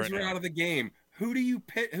Harper. Harper Starters are out of the game. Who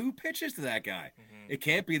pitches to that guy? Mm-hmm. It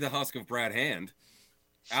can't be the husk of Brad Hand.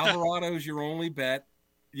 Alvarado's your only bet.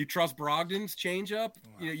 You trust Brogdon's changeup?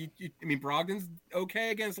 Wow. Brogdon's okay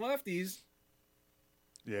against lefties.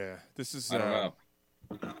 Yeah, this is. I don't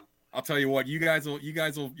know. I'll tell you what,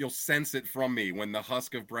 you'll sense it from me when the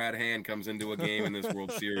husk of Brad Hand comes into a game in this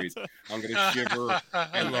World Series. I'm gonna shiver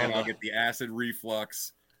and I'll get the acid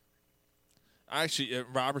reflux. Actually,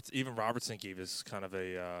 Robertson gave us kind of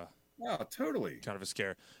a. Totally. Kind of a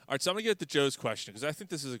scare. All right, so I'm going to get to Joe's question because I think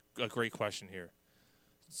this is a great question here.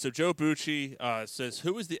 So Joe Bucci says,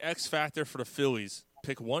 who is the X factor for the Phillies?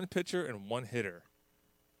 Pick one pitcher and one hitter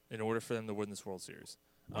in order for them to win this World Series.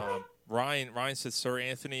 Ryan says Sir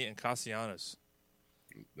Anthony and Castellanos.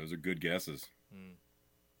 Those are good guesses.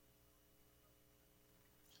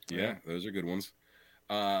 Yeah, those are good ones.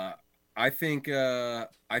 I think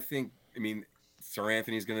Sir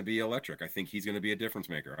Anthony's going to be electric. I think he's going to be a difference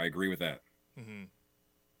maker. I agree with that. Mm-hmm.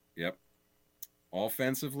 Yep.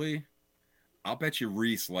 Offensively, I'll bet you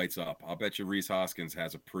Rhys lights up. I'll bet you Rhys Hoskins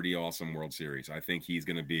has a pretty awesome World Series. I think he's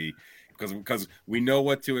going to be because we know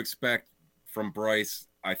what to expect from Bryce.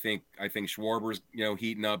 I think Schwarber's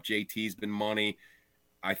heating up. JT's been money.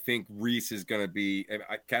 I think Rhys is going to be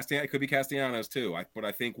Castellanos. It could be Castellanos too. But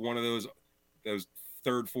I think one of those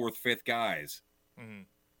third, fourth, fifth guys. Mm-hmm.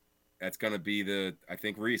 That's going to be I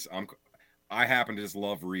think Rhys. I happen to just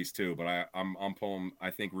love Rhys too, but I'm pulling. I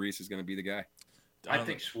think Rhys is going to be the guy. I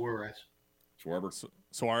think Suarez. Suarez.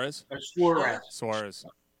 Suarez.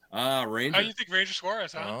 Ranger. Oh, you think Ranger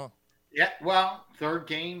Suarez? Huh? Oh. Yeah. Well, first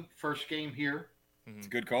game here. It's a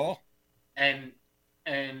good call. And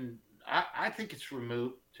I think it's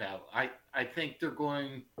remote. I think they're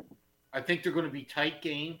going to be tight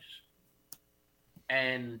games,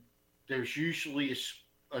 and there's usually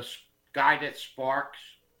a guy that sparks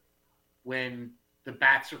when the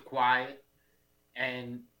bats are quiet,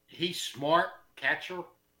 and he's smart catcher.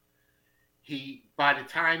 By the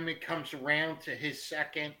time it comes around to his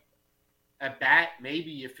second at bat,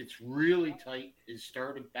 maybe if it's really tight, his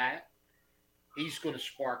third at bat, he's going to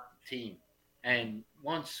spark the team. And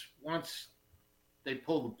once they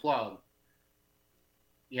pull the plug,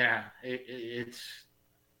 yeah, it's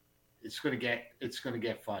going to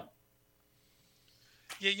get fun.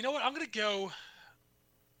 Yeah, you know what? I'm going to go.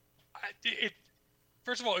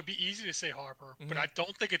 First of all, it'd be easy to say Harper, but I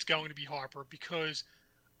don't think it's going to be Harper because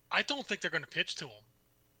I don't think they're going to pitch to him.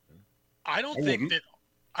 I don't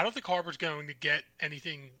think Harper's going to get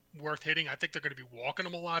anything worth hitting. I think they're going to be walking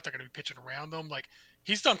him a lot. They're going to be pitching around him. Like,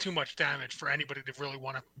 he's done too much damage for anybody to really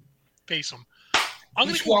want to face him.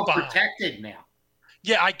 He's well protected now.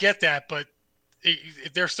 Yeah, I get that, but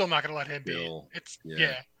they're still not going to let him be.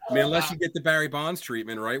 Yeah. I mean, unless you get the Barry Bonds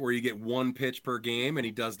treatment, right, where you get one pitch per game and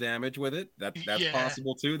he does damage with it. That's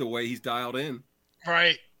possible too. The way he's dialed in.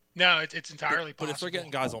 Right. No, it's entirely possible. But if they're getting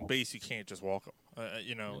guys on base, you can't just walk them.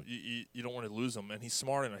 You don't want to lose them, and he's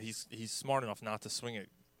smart enough. He's smart enough not to swing at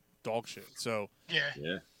dog shit. So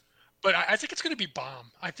yeah. But I think it's going to be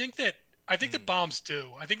Baum. I think that Baum's due.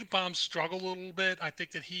 I think the Baums struggle a little bit. I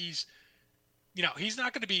think that he's not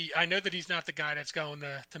going to be. I know that he's not the guy that's going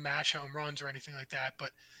to mash home runs or anything like that, but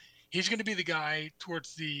he's going to be the guy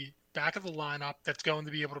towards the back of the lineup that's going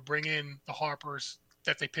to be able to bring in the Harpers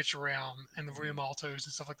that they pitch around and the Riamaltos and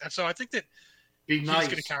stuff like that. So I think that he's going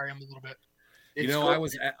to carry him a little bit.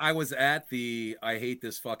 I was at the I hate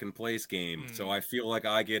this fucking place game, so I feel like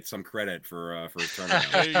I get some credit for his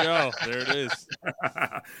turnaround. There you go. There it is.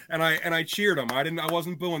 and I cheered him. I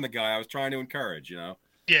wasn't booing the guy. I was trying to encourage, Yeah.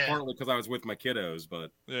 Partly because I was with my kiddos,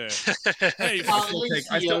 but yeah. Hey,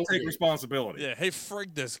 I still take responsibility. Yeah. Hey,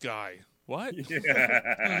 frig this guy. What?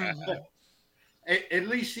 Yeah. At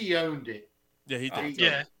least he owned it. Yeah, he did.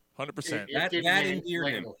 Yeah. 100%. That endeared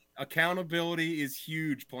him. Accountability is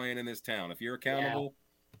huge playing in this town. If you're accountable,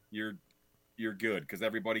 you're good because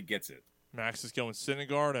everybody gets it. Max is going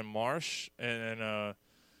Syndergaard and Marsh, and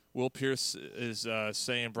Will Pierce is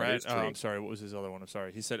saying Brad. I'm sorry, what was his other one? I'm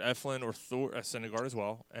sorry. He said Eflin or Syndergaard as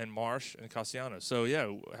well, and Marsh and Castellanos. So yeah,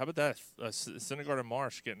 how about that? Syndergaard and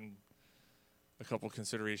Marsh getting a couple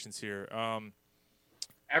considerations here.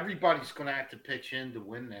 Everybody's going to have to pitch in to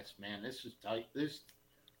win this, man. This is tight. This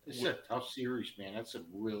This is a tough series, man. That's a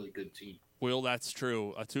really good team. Will, that's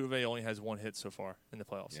true. Altuve only has one hit so far in the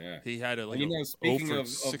playoffs. Yeah. He had a, like And, a speaking 0 for of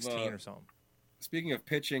 16 or something. Speaking of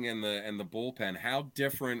pitching and the bullpen, how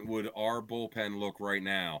different would our bullpen look right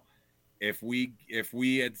now if we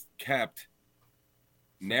had kept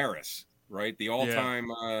Neris, right? The all-time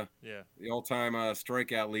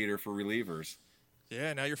strikeout leader for relievers.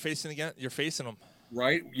 Yeah, now you're facing them.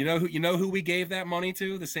 Right? You know who we gave that money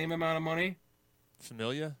to? The same amount of money?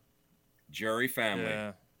 Familia? Jerry Family.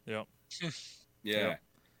 Yeah. Yep. Yeah. Yep.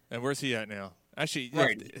 And where's he at now? Actually,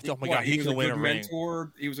 right. Oh my God, he could win a ring.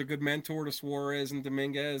 He was a good mentor to Suarez and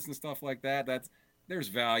Dominguez and stuff like that. There's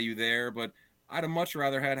value there, but I'd have much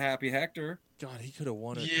rather had Happy Hector. God, he could have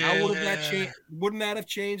won it. Yeah. How would that change? Wouldn't that have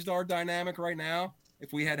changed our dynamic right now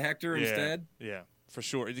if we had Hector instead? Yeah, for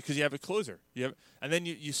sure. Because you have a closer. And then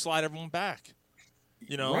you slide everyone back.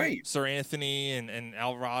 Right. Sir Anthony and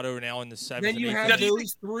Alvarado are now in the 7th. Then you have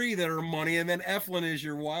those three that are money, and then Eflin is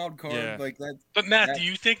your wild card. Yeah. Like that. But Matt, do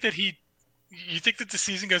you think that the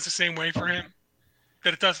season goes the same way for him?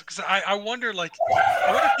 That it does? Because I wonder, I wonder if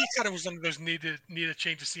he kind of was one of those need a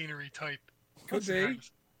change of scenery type. Could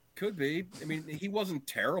be. I mean, he wasn't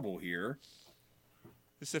terrible here.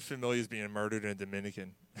 This is Familia's being murdered in a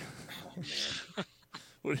Dominican. Oh,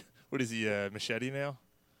 man. What is he, Machete now?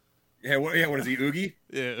 Yeah, what is he, Oogie?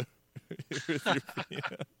 Yeah.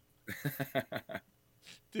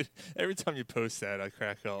 Dude, every time you post that, I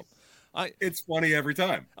crack up. It's funny every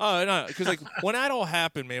time. Oh, no, because when that all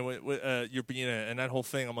happened, man, with Urbina and that whole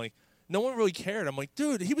thing, I'm like, no one really cared. I'm like,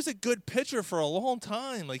 dude, he was a good pitcher for a long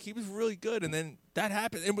time. Like, he was really good, and then that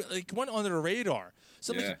happened, and went under the radar.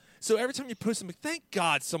 So, so every time you post, I'm like, thank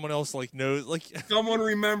God someone else knows, someone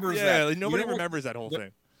remembers that. Yeah, nobody remembers that whole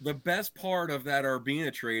thing. The best part of that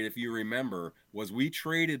Urbina trade, if you remember, was we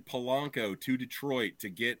traded Polanco to Detroit to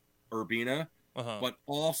get Urbina, but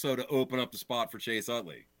also to open up the spot for Chase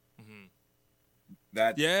Utley. Mm-hmm.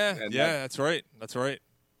 That's right. That's right.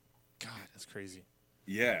 God, that's crazy.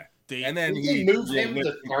 Yeah. They, and then he moved him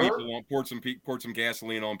to third. Poured some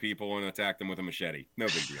gasoline on people and attacked them with a machete. No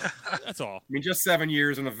big deal. That's all. I mean, just 7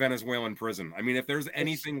 years in a Venezuelan prison. I mean, if there's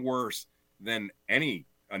anything worse than a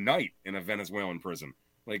night in a Venezuelan prison,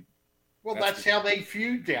 that's how they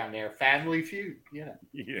feud down there. Family feud, Yeah.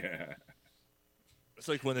 It's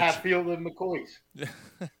like when Hatfield and McCoy's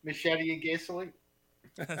machete and gasoline.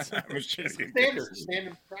 Standard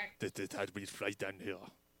practice. That we fly down here.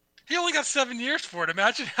 He only got 7 years for it.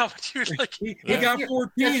 Imagine how much he like. He got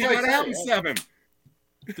 14. He got out in 7.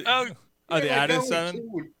 They added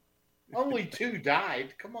 7. Only 2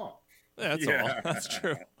 died. Come on. Yeah, that's all. That's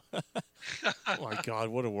true. Oh my God,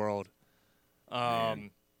 what a world.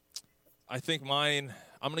 I think mine.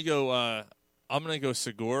 I'm gonna go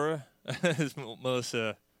Segura.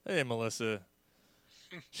 Melissa. Hey, Melissa.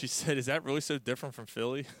 She said, "Is that really so different from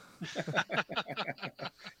Philly?"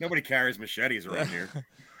 Nobody carries machetes around here.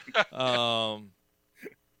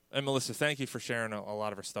 And Melissa, thank you for sharing a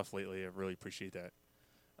lot of our stuff lately. I really appreciate that,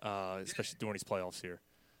 especially during these playoffs here.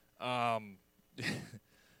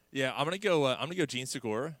 Yeah, I'm gonna go Gene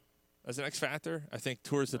Segura as an X factor. I think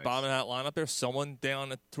towards the bottom of that lineup there, someone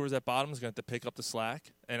down towards that bottom is going to have to pick up the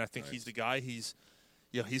slack, and I think he's the guy. He's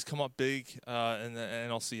come up big in the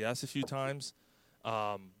NLCS a few times,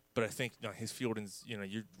 but I think his fielding's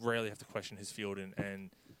you rarely have to question his fielding, and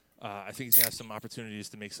I think he's going to have some opportunities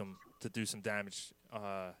to do some damage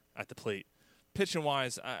at the plate. Pitching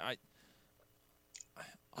wise, I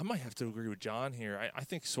might have to agree with John here. I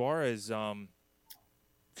think Suarez.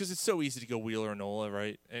 Because it's so easy to go Wheeler and Nola,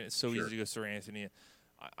 right? And it's so easy to go Sir Anthony.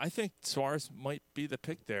 I think Suarez might be the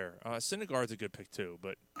pick there. Syndergaard's a good pick too,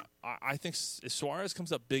 but I think if Suarez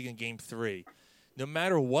comes up big in Game 3, no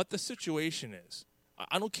matter what the situation is,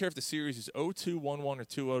 I don't care if the series is 0-2, 1-1, or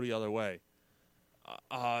 2-0 the other way.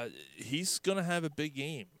 He's gonna have a big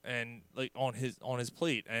game and on his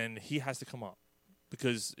plate, and he has to come up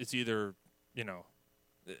because it's either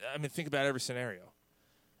think about every scenario.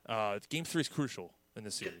 Game 3 is crucial in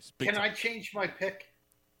this series. Can I change my pick?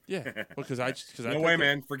 Yeah, because no way,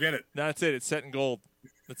 man. Forget it. No, that's it. It's set in gold.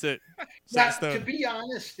 That's it. Now, to be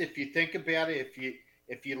honest, if you think about it,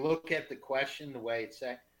 if you look at the question the way it's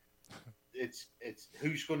set, it's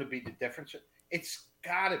who's going to be the difference. It's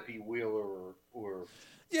got to be Wheeler or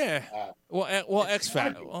yeah. X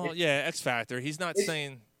Factor. Well, yeah, X Factor. He's not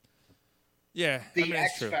saying. Yeah, the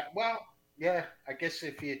X Factor. Well, yeah, I guess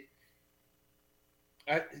if you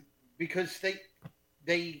because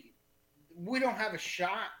we don't have a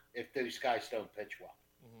shot if those guys don't pitch well.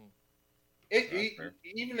 Mm-hmm.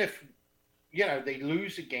 Even if they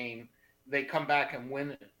lose a game, they come back and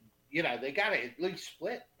win they got to at least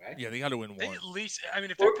split, right? Yeah, they got to win They one. at least, I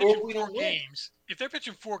mean, if Or they're pitching we 4 don't win. games, if they're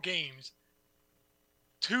pitching 4 games,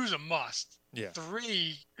 2's a must. Yeah.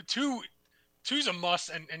 Two's a must,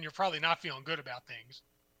 and you're probably not feeling good about things.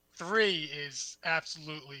 3 is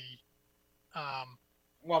absolutely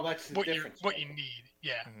Well, that's the what difference. you need.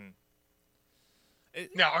 Yeah. Mm-hmm.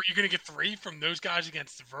 Now, are you going to get 3 from those guys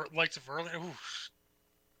against the likes of Verlander? Oof,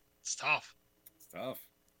 it's tough. It's tough.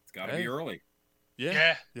 It's got to be early.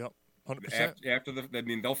 Yeah. Yep. 100%. After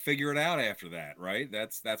they'll figure it out after that, right?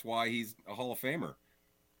 That's why he's a Hall of Famer.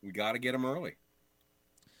 We got to get him early.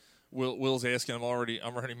 Will's asking. I'm already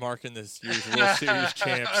marking this year's World Series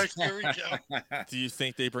champs. Here we go. Do you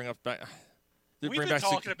think they bring up back? We've been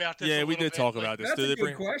talking about this. Yeah, a we little did bit. talk about this. That's Do a they good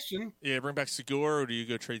bring question. Yeah, bring back Segura, or do you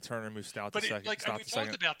go Trey Turner and move Stout to But second? we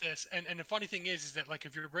talked about this, and the funny thing is that like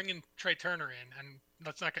if you're bringing Trey Turner in, and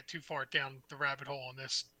let's not get too far down the rabbit hole on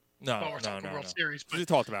this. While we're talking World Series, but we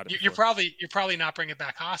talked about it. You're probably not bringing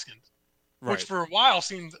back Hoskins, right. which for a while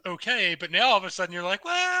seemed okay, but now all of a sudden you're like,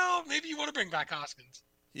 well, maybe you want to bring back Hoskins.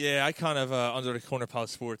 Yeah, I kind of under the Corner Pop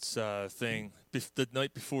Sports thing the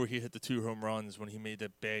night before he hit the 2 home runs when he made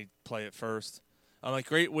that big play at first. I'm like,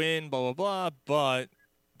 great win, blah, blah, blah, but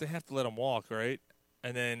they have to let him walk, right?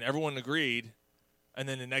 And then everyone agreed, and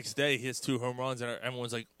then the next day he hits 2 home runs, and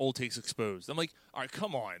everyone's like, old takes exposed. I'm like, all right,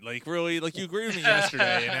 come on. Like, really? Like, you agreed with me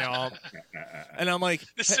yesterday, and I'm like...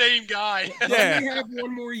 The same guy. Yeah. Doesn't he have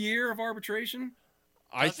one more year of arbitration?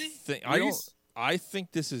 I think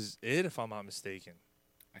this is it, if I'm not mistaken.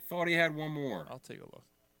 I thought he had one more. I'll take a look.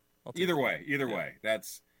 Either way,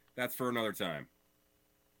 that's for another time.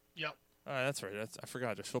 Yep. All right, that's right. I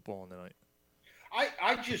forgot there's football on tonight.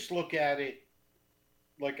 I just look at it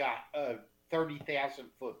like a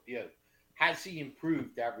 30,000-foot view. Has he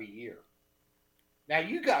improved every year? Now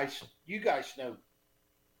you guys know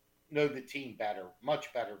the team better,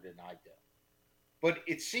 much better than I do. But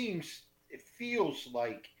it feels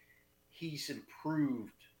like he's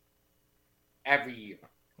improved every year.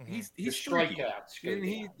 He's strikeouts.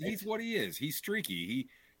 He's what he is. He's streaky.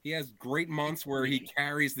 He has great months where he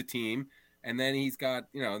carries the team, and then he's got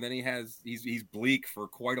then he's bleak for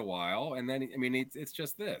quite a while, and then it's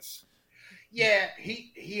just this. Yeah,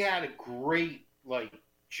 he had a great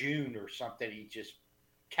June or something. He just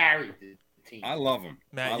carried the team. I love him.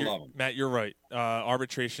 Matt, you're right.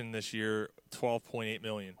 Arbitration this year, $12.8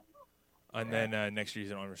 million. And then next year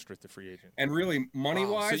he's an unrestricted free agent. And really,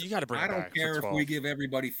 money-wise, so you got to bring. I don't care if we give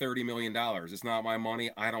everybody $30 million. It's not my money.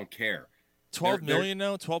 I don't care. $12 million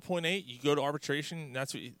now, 12.8. You go to arbitration.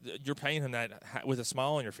 That's what you're paying him that with a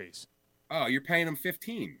smile on your face. Oh, you're paying him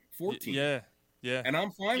 15, 14. Yeah. And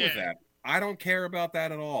I'm fine with that. I don't care about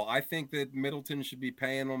that at all. I think that Middleton should be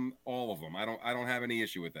paying them all of them. I don't have any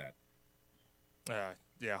issue with that.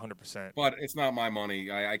 Yeah, 100%. But it's not my money.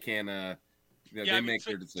 I can't. They make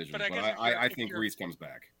their decision. But I think Reese comes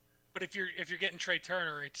back. But if you're getting Trey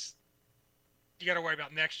Turner, you got to worry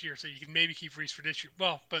about next year, so you can maybe keep Reese for this year.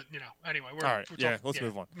 Well, but anyway, we're all right. Let's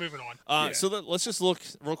move on. Moving on. So let's just look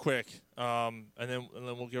real quick, and then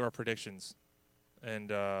we'll give our predictions, and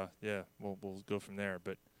we'll go from there.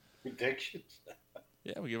 But predictions.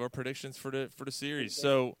 Yeah, we give our predictions for the series.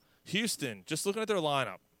 So Houston, just looking at their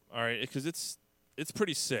lineup, all right, because it's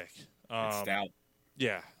pretty sick. It's stout.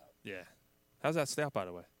 Yeah. How's that stout, by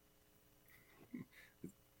the way?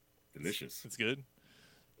 Delicious. It's good.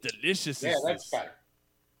 Delicious. Yeah, that's better.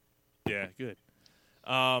 Yeah, good.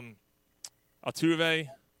 Altuve,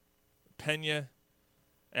 Pena,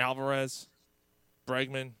 Alvarez,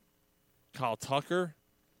 Bregman, Kyle Tucker,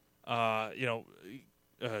 Gurriel,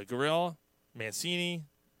 Mancini,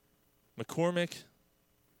 McCormick,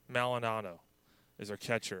 Maldonado is our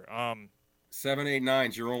catcher. 7, 8,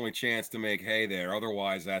 9's your only chance to make hay there.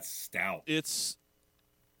 Otherwise, that's stout. It's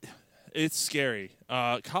scary.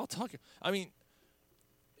 Kyle Tucker. I mean,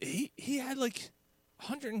 he had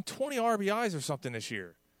 120 RBIs or something this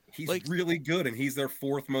year. He's really good, and he's their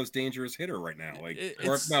 4th most dangerous hitter right now.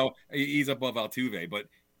 He's above Altuve, but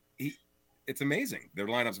it's amazing. Their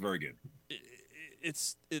lineup's very good.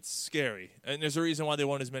 It's scary, and there's a reason why they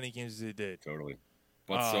won as many games as they did. Totally,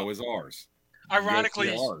 but so is ours. Ironically,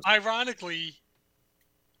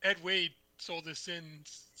 Ed Wade sold his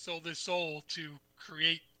soul to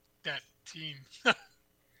create that team.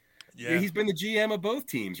 Yeah, he's been the GM of both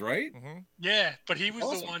teams, right? Mm-hmm. Yeah, but he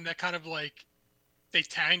was the one that kind of they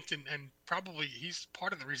tanked, and probably he's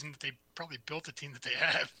part of the reason that they probably built the team that they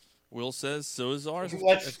have. Will says so is ours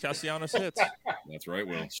if Castellanos hits. That's right,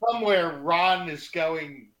 Will. Somewhere Ron is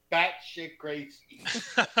going batshit crazy.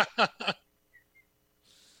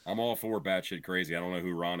 I'm all for batshit crazy. I don't know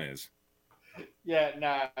who Ron is. Yeah,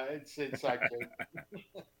 nah, it's inside joke.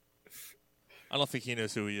 I don't think he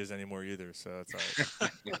knows who he is anymore either, so that's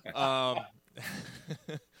all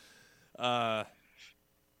right.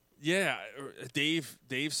 Yeah,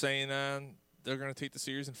 Dave saying they're going to take the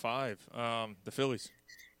series in 5. The Phillies.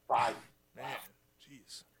 5. Man,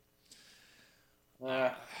 jeez.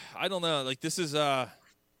 Yeah. I don't know. Like, this is that's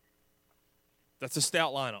a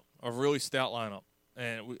stout lineup, a really stout lineup.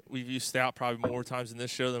 And we've used stout probably more times in this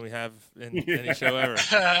show than we have in any show ever.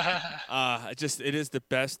 It is the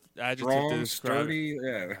best adjective Strong, to describe sturdy,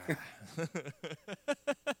 it.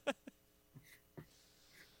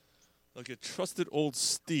 Like a trusted old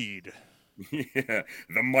steed. Yeah,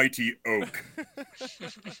 the mighty oak.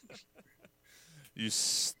 You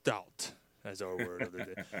stout, as our word of the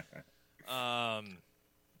day. Yeah,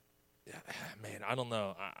 man, I don't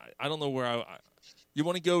know. I don't know where you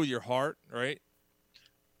want to go with your heart, right?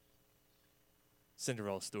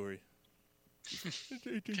 Cinderella story.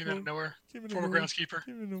 Came out of nowhere. Former groundskeeper.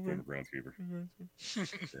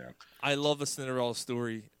 Yeah. I love the Cinderella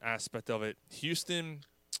story aspect of it. Houston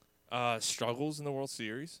struggles in the World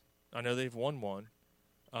Series. I know they've won one,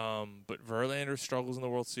 but Verlander struggles in the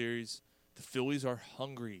World Series. The Phillies are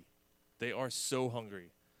hungry. They are so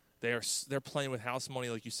hungry. They're playing with house money,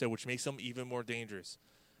 like you said, which makes them even more dangerous.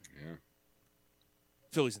 Yeah.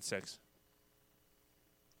 Phillies in 6.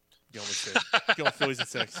 Going with 6. Going Phillies in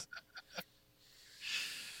 6.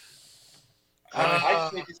 I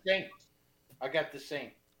say the same. I got the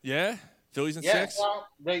same. Yeah, Phillies in 6. Yeah, well,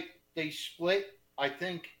 they split. I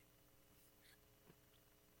think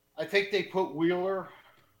they put Wheeler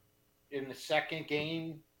in the second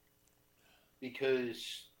game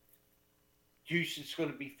because Houston's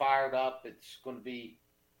going to be fired up. It's going to be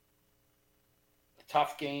a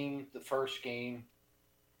tough game, the first game.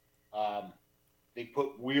 They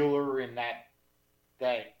put Wheeler in that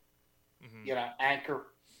anchor,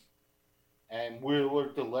 and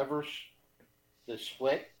Wheeler delivers the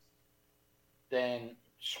split. Then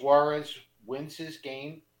Suarez wins his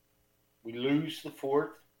game. We lose the 4th.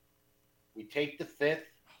 We take the 5th.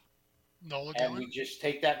 Nola and going. we just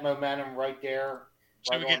take that momentum right there.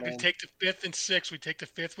 So Right we take the 5th and 6th. We take the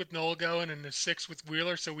 5th with Nola going and the 6th with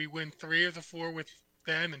Wheeler. So we win 3 of the 4 with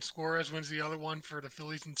them, and Suarez wins the other one for the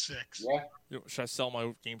Phillies in 6. Yeah. Should I sell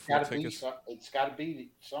my Game 4 tickets? It's got to be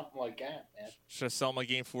something like that, man. Should I sell my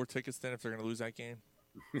Game 4 tickets then if they're going to lose that game?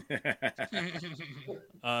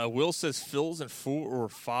 Will says Phil's in 4 or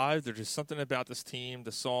 5. There's just something about this team,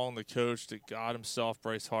 the song, the coach, the God himself,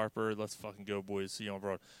 Bryce Harper. Let's fucking go, boys. See you on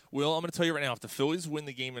broad. Will, I'm going to tell you right now, if the Phillies win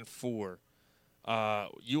the game in 4,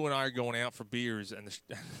 you and I are going out for beers, and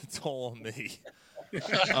it's all on me.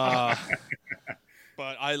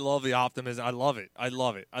 But I love the optimism. I love it.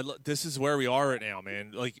 This is where we are right now,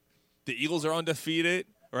 man. Like, the Eagles are undefeated,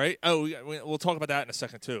 right? Oh, we'll talk about that in a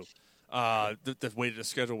second, too. The way the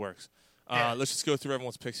schedule works. Let's just go through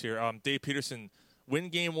everyone's picks here. Dave Peterson, win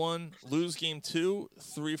game 1, lose game 2,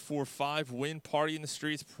 3, 4, 5, win, party in the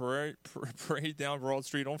streets, parade down Broad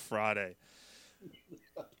Street on Friday.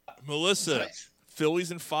 Melissa, Phillies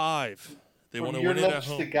in 5. They want to win it at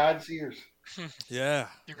home. To God's ears. Yeah,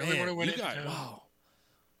 you really want to win it. Wow,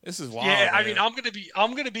 this is wild. Yeah, man. I mean, I'm gonna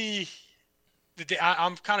be.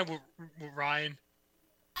 I'm kind of with Ryan.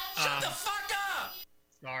 Shut the fuck up!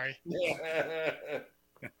 Sorry.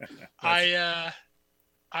 I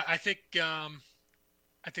think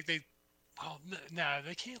they. Well, no,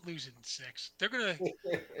 they can't lose it in 6. They're gonna.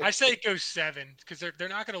 I say it goes 7 because they're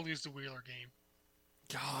not gonna lose the Wheeler game.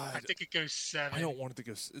 God, I think it goes 7. I don't want it to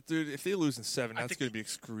go. Dude, if they lose in 7, that's going to be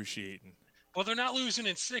excruciating. Well, they're not losing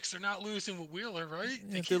in 6. They're not losing with Wheeler, right?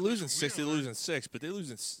 If they lose in 6, they lose in 6. But they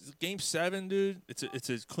lose in game 7, dude. It's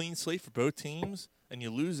a clean slate for both teams, and you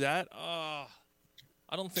lose that. I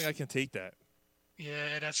don't think I can take that.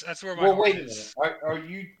 Yeah, that's where my. Well, wait a minute.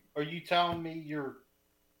 Are you telling me you're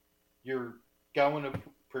going to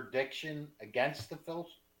prediction against the Phils?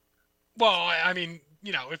 Well, I mean,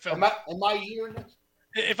 you know, if am I hearing this?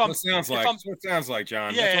 If I'm, it sounds like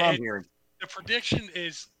John. Yeah, that's what I'm hearing. The prediction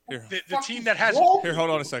is Here. the team that has. Here, hold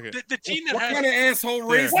on a second. The team that What has. kind of asshole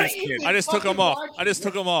raised this kid? I just took them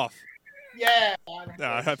off. Yeah.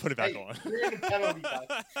 No, I put it back on. You're in the penalty box.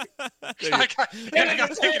 I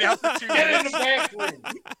got taken out for 2 Get in the minutes. bathroom.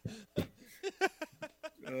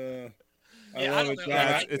 I Yeah, love I don't it, know.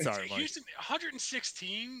 John. It's all right, Mike. Houston,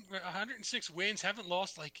 106 wins, haven't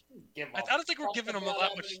lost like. Give I don't think we're giving them a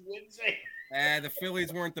lot much. The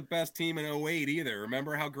Phillies weren't the best team in 08 either.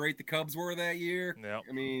 Remember how great the Cubs were that year? Yeah.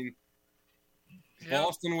 I mean, Yeah.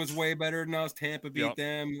 Boston was way better than us. Tampa beat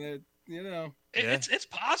them. You know. It's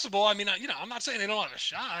possible. I mean, I'm not saying they don't have a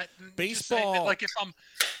shot. I'm just Baseball. saying that, like,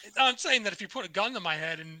 I'm saying that if you put a gun to my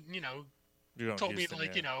head and told Houston, me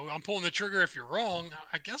I'm pulling the trigger if you're wrong.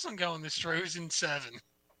 I guess I'm going the Stros in 7.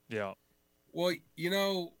 Yeah. Well,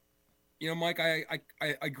 Mike, I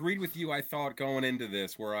agreed with you. I thought going into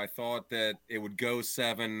this, where I thought that it would go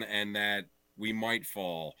 7 and that we might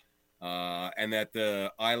fall, and that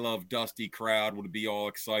the I Love Dusty crowd would be all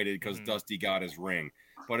excited because Dusty got his ring.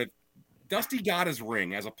 But if Dusty got his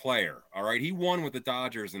ring as a player, all right, he won with the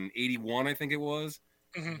Dodgers in '81, I think it was.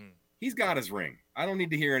 Mm-hmm. He's got his ring. I don't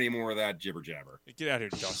need to hear any more of that jibber jabber. Get out of here,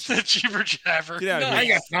 Dusty. The jibber jabber. Get out of here. I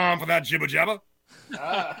ain't got time for that jibber jabber.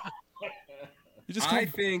 You just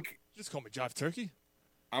call me Jive Turkey.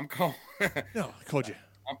 I'm calling. No, I called you.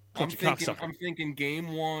 I'm thinking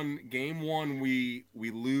game one, we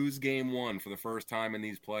lose game 1 for the first time in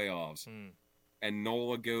these playoffs, and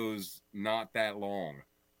Nola goes not that long,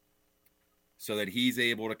 so that he's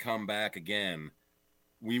able to come back again.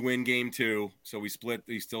 We win game 2, so we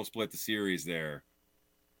still split the series there,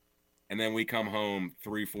 and then we come home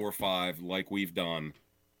 3-4-5 like we've done,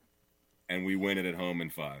 and we win it at home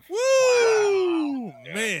in 5. Woo! Wow.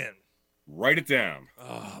 Man. Write it down.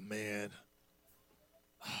 Oh, man.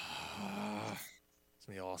 It's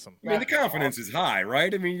gonna be awesome. I mean, the confidence is high,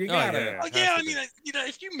 right? I mean, you gotta. I mean,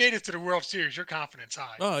 if you made it to the World Series, your confidence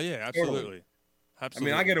high. Oh yeah, absolutely.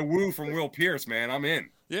 Absolutely. I mean, I get a woo from Will Pierce, man. I'm in.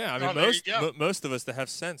 Yeah, I mean, most of us that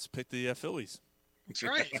have sense pick the Phillies. That's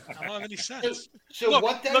right. I don't have any sense. So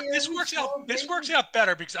look, this works out. This works out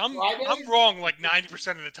better because I'm wrong like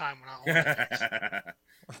 90% of the time when I'm on.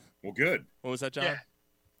 Well, good. What was that, John? Yeah.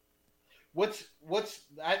 What's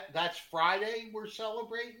that? That's Friday. We're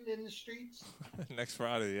celebrating in the streets. Next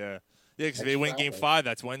Friday, yeah. Yeah, because they win game 5.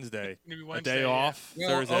 That's Wednesday. Maybe Wednesday, a day off. Well,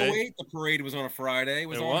 Thursday. 08, the parade was on a Friday. It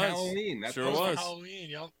was on Halloween. That's sure was. Halloween,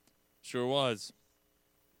 yep. Sure was.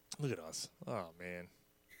 Look at us. Oh man.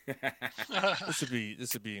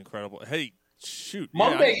 This would be incredible. Hey, shoot.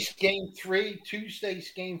 Monday's game 3,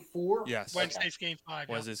 Tuesday's game 4. Yes. Wednesday's game 5.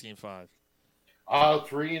 Wednesday's game 5. Oh,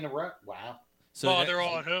 3 in a row. Wow. So they're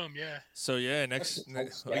all at home, yeah. So yeah, next I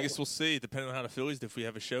guess we'll see, depending on how the Phillies do, if we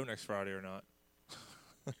have a show next Friday or not.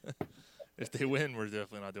 If they win, we're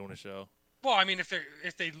definitely not doing a show. Well, I mean, if there's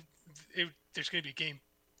going to be a game,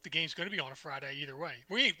 the game's going to be on a Friday either way.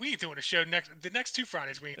 We ain't doing a show the next 2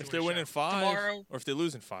 Fridays. We ain't if doing they win in 5, tomorrow, or if they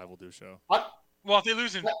lose in 5, we'll do a show. Well, if they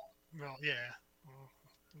lose in, yeah.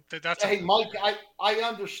 That's hey, Mike, I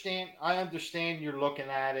understand. I understand you're looking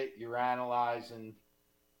at it. You're analyzing.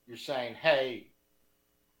 You're saying, hey,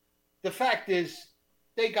 the fact is,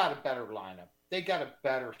 they got a better lineup. They got a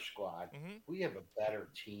better squad. Mm-hmm. We have a better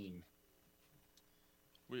team.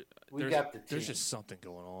 We got the team. There's just something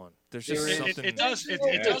going on. There's just something. It does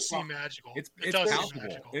seem magical. It's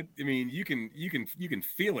palpable. I mean, you can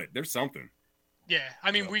feel it. There's something. Yeah,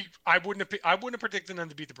 I mean, I wouldn't have predicted them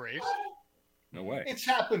to beat the Braves. No way. It's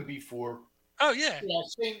happened before. Oh yeah.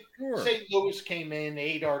 St. Louis came in,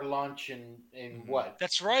 ate our lunch, and what?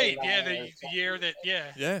 That's right. Yeah, the year that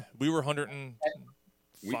Yeah, we were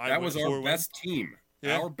 105. That was our best team.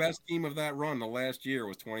 Yeah. Our best team of that run the last year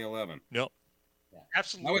was 2011. Yep. Yeah.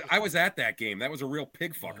 Absolutely. I was at that game. That was a real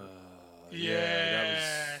pig fucker.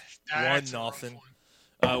 That was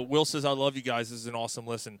 1-0. Will says, "I love you guys. This is an awesome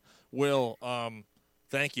listen." Will,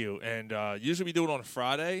 thank you. And usually we do it on a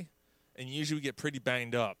Friday, and usually we get pretty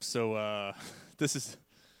banged up. So this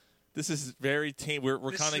is very team. We're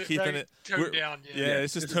kind of keeping it toned down. Yeah,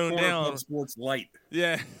 it's just toned down. Sports light.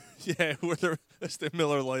 Yeah, we're it's the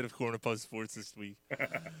Miller Lite of Corner Pub Sports this week.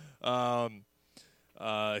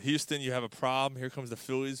 Houston, you have a problem. Here comes the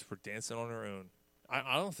Phillies. We're dancing on our own.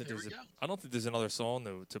 I don't think there's another song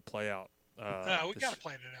though to play out. We gotta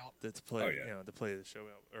play it out. To play, to play the show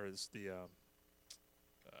out, or is the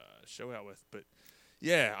show out with. But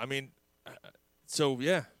yeah, I mean, so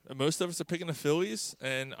yeah, most of us are picking the Phillies,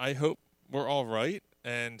 and I hope we're all right.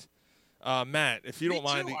 And Matt, if you don't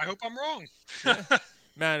mind, I hope I'm wrong. Yeah.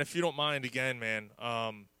 Matt, if you don't mind, again, man,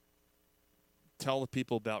 tell the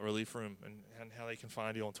people about Relief Room and how they can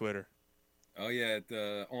find you on Twitter. Oh yeah,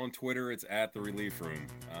 on Twitter it's at the Relief Room.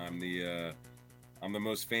 I'm the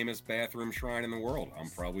most famous bathroom shrine in the world. I'm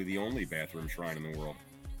probably the only bathroom shrine in the world.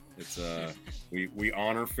 It's we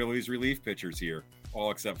honor Phillies relief pitchers here,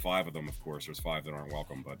 all except 5 of them, of course. There's 5 that aren't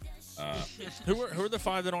welcome, but who are the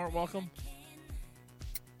 5 that aren't welcome?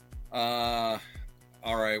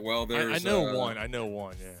 All right. Well, there's I know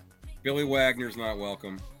one. Yeah. Billy Wagner's not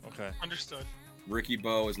welcome. Okay. Understood. Ricky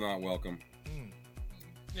Bo is not welcome.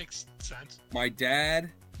 Makes sense. My dad,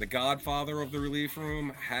 the godfather of the Relief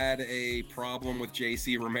Room, had a problem with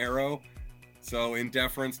J.C. Romero. So, in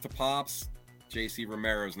deference to Pops, J.C.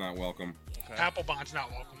 Romero's not welcome. Okay. Applebaum's not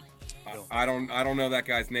welcome. I don't know that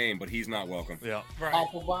guy's name, but he's not welcome. Yeah. Right.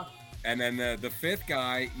 Applebaum. And then the fifth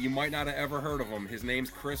guy, you might not have ever heard of him. His name's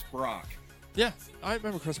Chris Brock. Yeah, I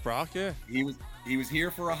remember Chris Brock. Yeah, He was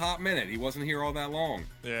here for a hot minute. He wasn't here all that long.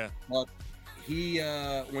 yeah. But he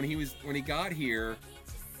when he got here,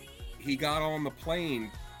 he got on the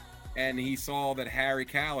plane and he saw that Harry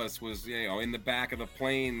Callis was in the back of the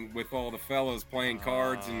plane with all the fellas playing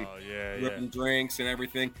cards and ripping drinks and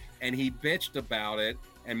everything, and he bitched about it.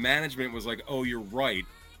 And management was like, "Oh, you're right.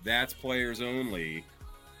 That's players only."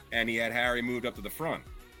 And he had Harry moved up to the front.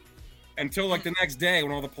 Until like the next day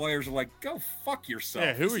when all the players are like, "Go fuck yourself."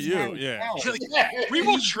 Yeah, who This are is you? Harry Yeah. Callis." We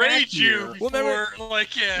will He's trade back you here. before,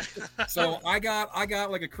 So I got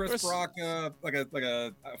like a Chris Brock, like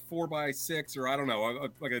a 4x6 or I don't know,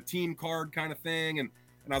 like a team card kind of thing, and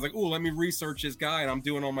I was like, "Ooh, let me research this guy," and I'm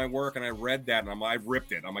doing all my work, and I read that, and I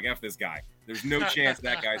ripped it. I'm like, "F this guy. There's no chance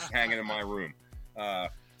that guy's hanging in my room."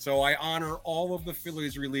 So I honor all of the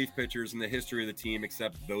Phillies relief pitchers in the history of the team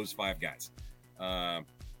except those 5 guys.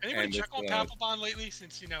 Anybody check on Papelbon lately?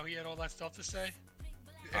 Since he had all that stuff to say.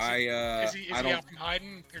 Is he I out don't. from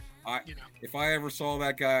hiding? If I ever saw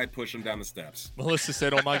that guy, I'd push him down the steps. Melissa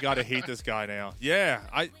said, "Oh my God, I hate this guy now." Yeah,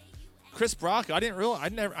 Chris Brock. I didn't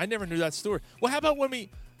realize. I never knew that story. Well, how about when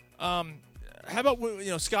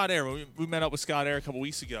Scott Air? We met up with Scott Air a couple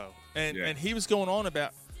weeks ago, and he was going on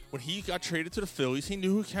about when he got traded to the Phillies. He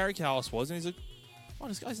knew who Harry Callis was, and he's like, "Oh,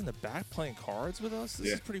 this guy's in the back playing cards with us.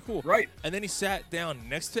 This is pretty cool." Right. And then he sat down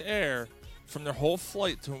next to Air from their whole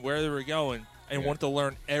flight to where they were going, and wanted to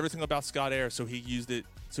learn everything about Scott Air, so he used it.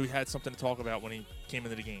 So he had something to talk about when he came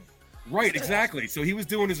into the game. Right, exactly. So he was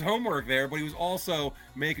doing his homework there, but he was also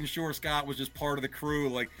making sure Scott was just part of the crew,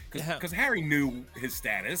 like because Harry knew his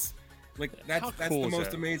status. Like that's cool the is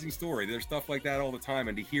most that? Amazing story. There's stuff like that all the time,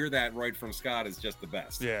 and to hear that right from Scott is just the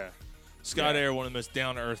best. Yeah, Scott Air, one of the most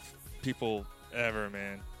down to earth people ever,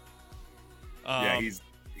 man.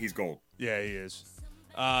 He's gold. Yeah, he is.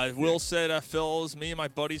 Will said, "Phil's, me and my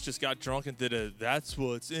buddies just got drunk and did a 'That's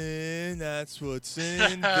What's In'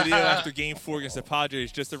 video after Game 4 against the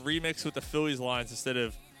Padres. Just a remix with the Phillies lines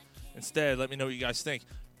instead. Let me know what you guys think."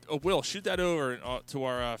 Will, shoot that over to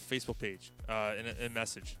our Facebook page in a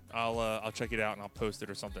message. I'll check it out and I'll post it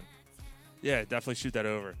or something. Yeah, definitely shoot that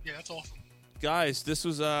over. Yeah, that's awesome. Guys, this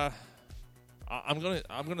was I'm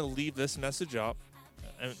gonna leave this message up,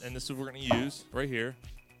 and this is what we're gonna use right here.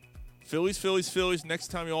 Phillies. Next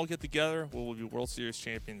time you all get together, we'll be World Series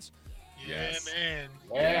champions. Yeah, man.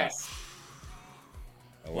 Yes.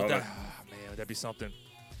 I love it. Man, would that be something?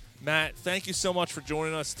 Matt, thank you so much for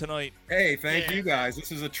joining us tonight. Hey, thank you guys.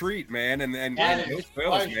 This is a treat, man. And those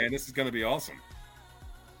Phillies, man, this is going to be awesome.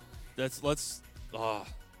 Let's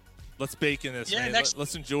bake in this, man.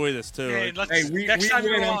 Let's enjoy this too. Yeah, we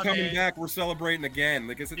win. I'm coming back. We're celebrating again.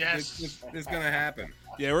 Like it's going to happen.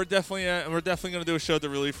 Yeah, we're definitely going to do a show at the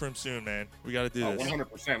Relief Room soon, man. We got to do this.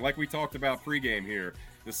 100%. Like we talked about pregame here,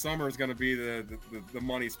 the summer is going to be the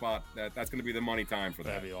money spot. That's going to be the money time for that.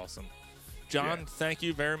 That'd be awesome. John, thank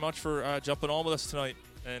you very much for jumping on with us tonight.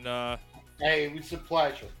 And hey, it was a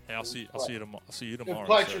pleasure. Hey, I'll see you tomorrow. It's a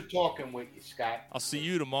pleasure talking with you, Scott. I'll see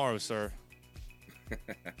you tomorrow, sir.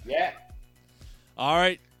 Yeah. All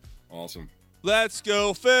right. Awesome. Let's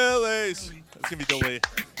go, Phillies. It's going to be delayed.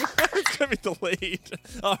 It's going to be delayed.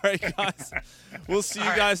 All right, guys. We'll see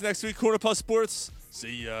you guys next week. Corner Puff Sports.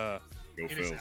 See ya. Go Phils.